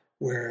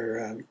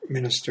 where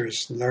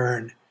ministers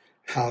learn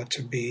how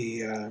to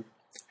be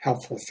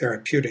helpful,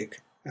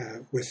 therapeutic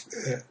with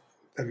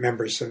the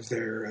members of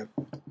their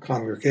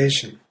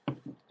congregation.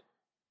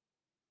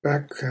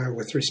 Back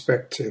with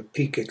respect to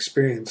peak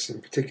experience,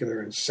 in particular,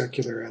 and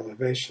secular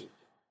elevation,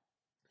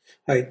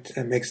 Haidt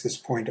makes this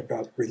point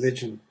about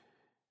religion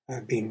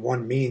being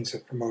one means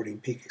of promoting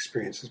peak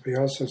experiences, but he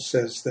also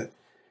says that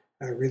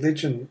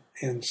religion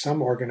in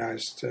some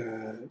organized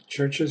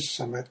churches,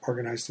 some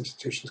organized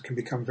institutions, can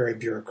become very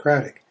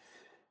bureaucratic.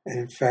 And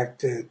in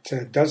fact,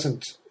 it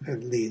doesn't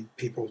lead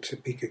people to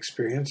peak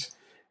experience,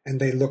 and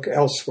they look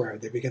elsewhere.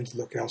 They begin to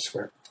look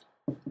elsewhere.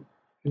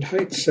 And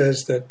Haidt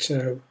says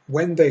that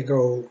when they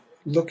go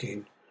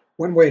looking,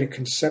 one way to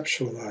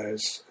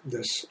conceptualize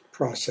this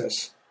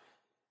process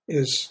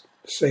is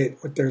to say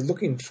what they're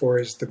looking for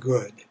is the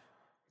good.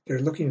 They're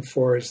looking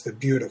for is the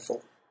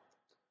beautiful.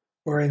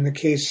 Or in the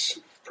case,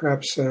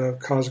 perhaps, of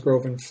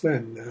Cosgrove and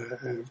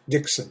Flynn,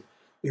 Dixon,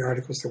 the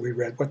articles that we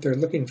read, what they're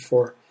looking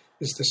for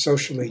is the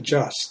socially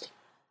just.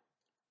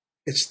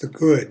 It's the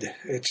good.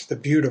 It's the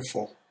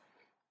beautiful.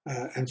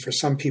 And for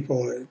some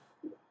people,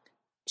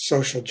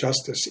 social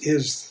justice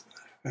is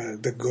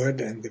the good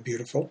and the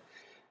beautiful.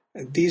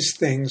 And these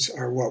things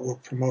are what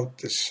will promote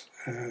this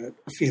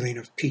feeling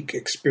of peak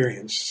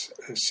experience,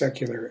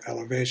 secular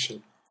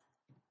elevation.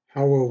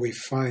 How will we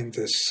find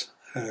this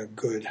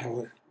good?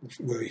 How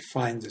will we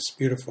find this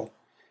beautiful?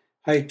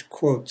 Haidt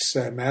quotes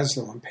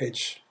Maslow on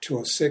page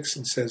 206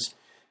 and says,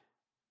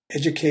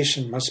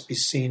 "Education must be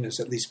seen as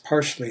at least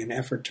partially an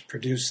effort to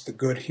produce the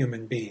good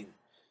human being,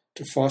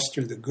 to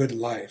foster the good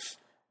life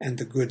and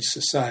the good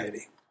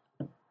society."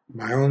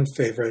 My own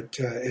favorite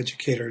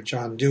educator,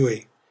 John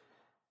Dewey,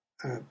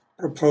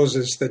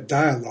 proposes that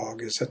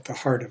dialogue is at the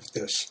heart of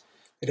this,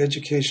 that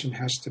education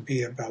has to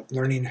be about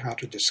learning how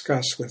to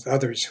discuss with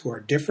others who are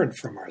different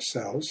from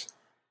ourselves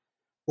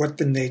what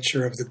the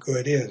nature of the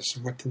good is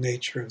and what the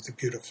nature of the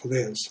beautiful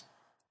is.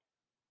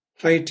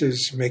 Haidt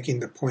is making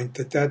the point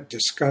that that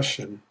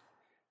discussion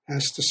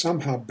has to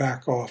somehow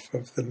back off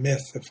of the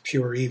myth of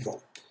pure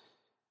evil.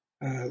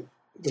 The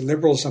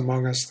liberals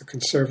among us, the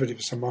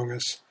conservatives among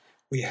us,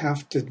 we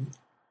have to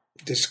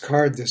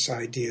discard this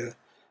idea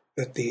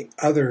that the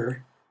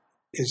other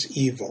is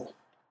evil.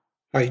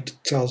 Haidt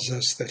tells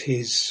us that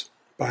he's,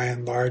 by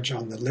and large,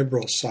 on the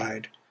liberal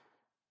side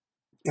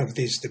of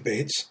these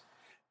debates,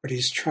 but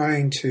he's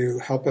trying to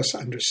help us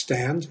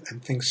understand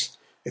and thinks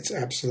it's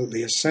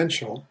absolutely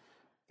essential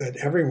that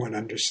everyone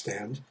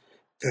understand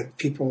that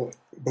people,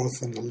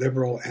 both on the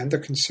liberal and the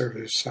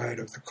conservative side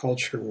of the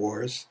culture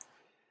wars,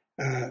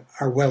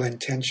 are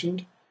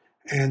well-intentioned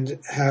and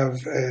have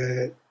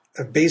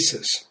a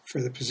basis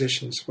for the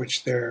positions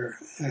which they're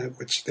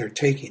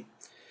taking.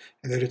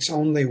 and that it's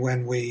only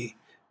when we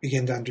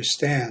begin to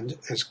understand,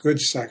 as good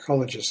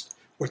psychologists,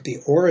 what the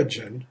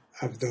origin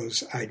of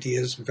those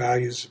ideas,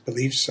 values,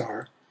 beliefs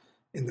are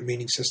in the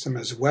meaning system,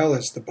 as well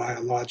as the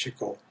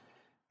biological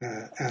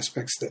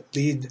aspects that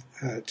lead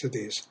to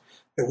these,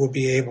 that we'll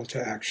be able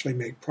to actually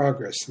make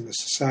progress in the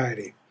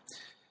society.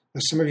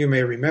 Now, some of you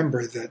may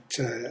remember that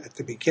at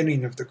the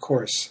beginning of the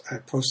course, I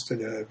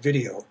posted a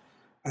video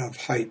of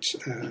Haidt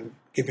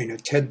giving a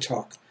TED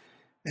Talk,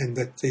 and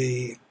that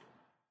the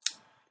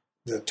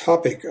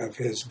topic of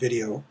his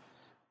video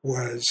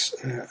was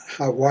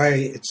why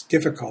it's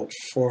difficult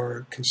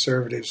for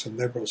conservatives and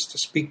liberals to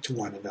speak to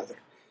one another.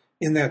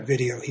 In that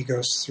video, he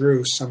goes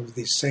through some of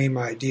these same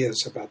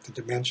ideas about the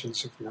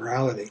dimensions of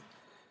morality.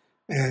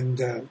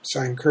 And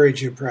so I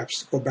encourage you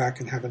perhaps to go back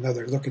and have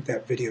another look at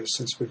that video,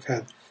 since we've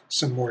had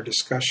some more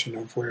discussion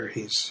of where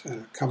he's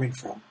coming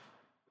from.